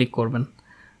পাবলিকে ক্লিক করবেন,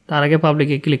 তার আগে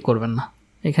পাবলিকে ক্লিক করবেন না।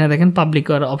 এখানে দেখেন পাবলিক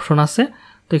করার অপশন আছে,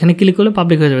 তো এখানে ক্লিক করলে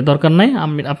পাবলিক হয়ে যাবে, দরকার নাই।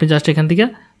 আপনি জাস্ট এখান থেকে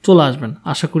চলে আসবেন।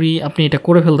 আশা করি আপনি এটা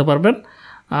করে ফেলতে পারবেন।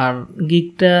 আর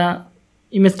গিকটা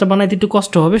ইমেজটা বানাইতে একটু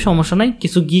কষ্ট হবে, সমস্যা নাই।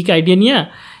 কিছু গিক আইডিয়া নিয়ে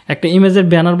একটা ইমেজের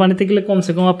ব্যানার বানাতে গেলে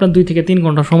কমসে কম আপনার 2 থেকে 3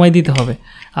 ঘন্টা সময় দিতে হবে।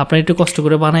 আপনারা একটু কষ্ট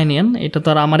করে বানাই নিন, এটা তো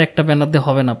আর আমার একটা ব্যানার দিয়ে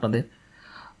হবে না আপনাদের।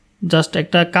 জাস্ট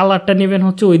একটা কালারটা নেবেন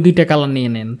হচ্ছে, ওই 2টা কালার নিয়ে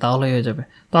নেন, তাহলে হয়ে যাবে।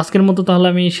 তো আজকের মতো তাহলে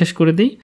আমি শেষ করে দিই।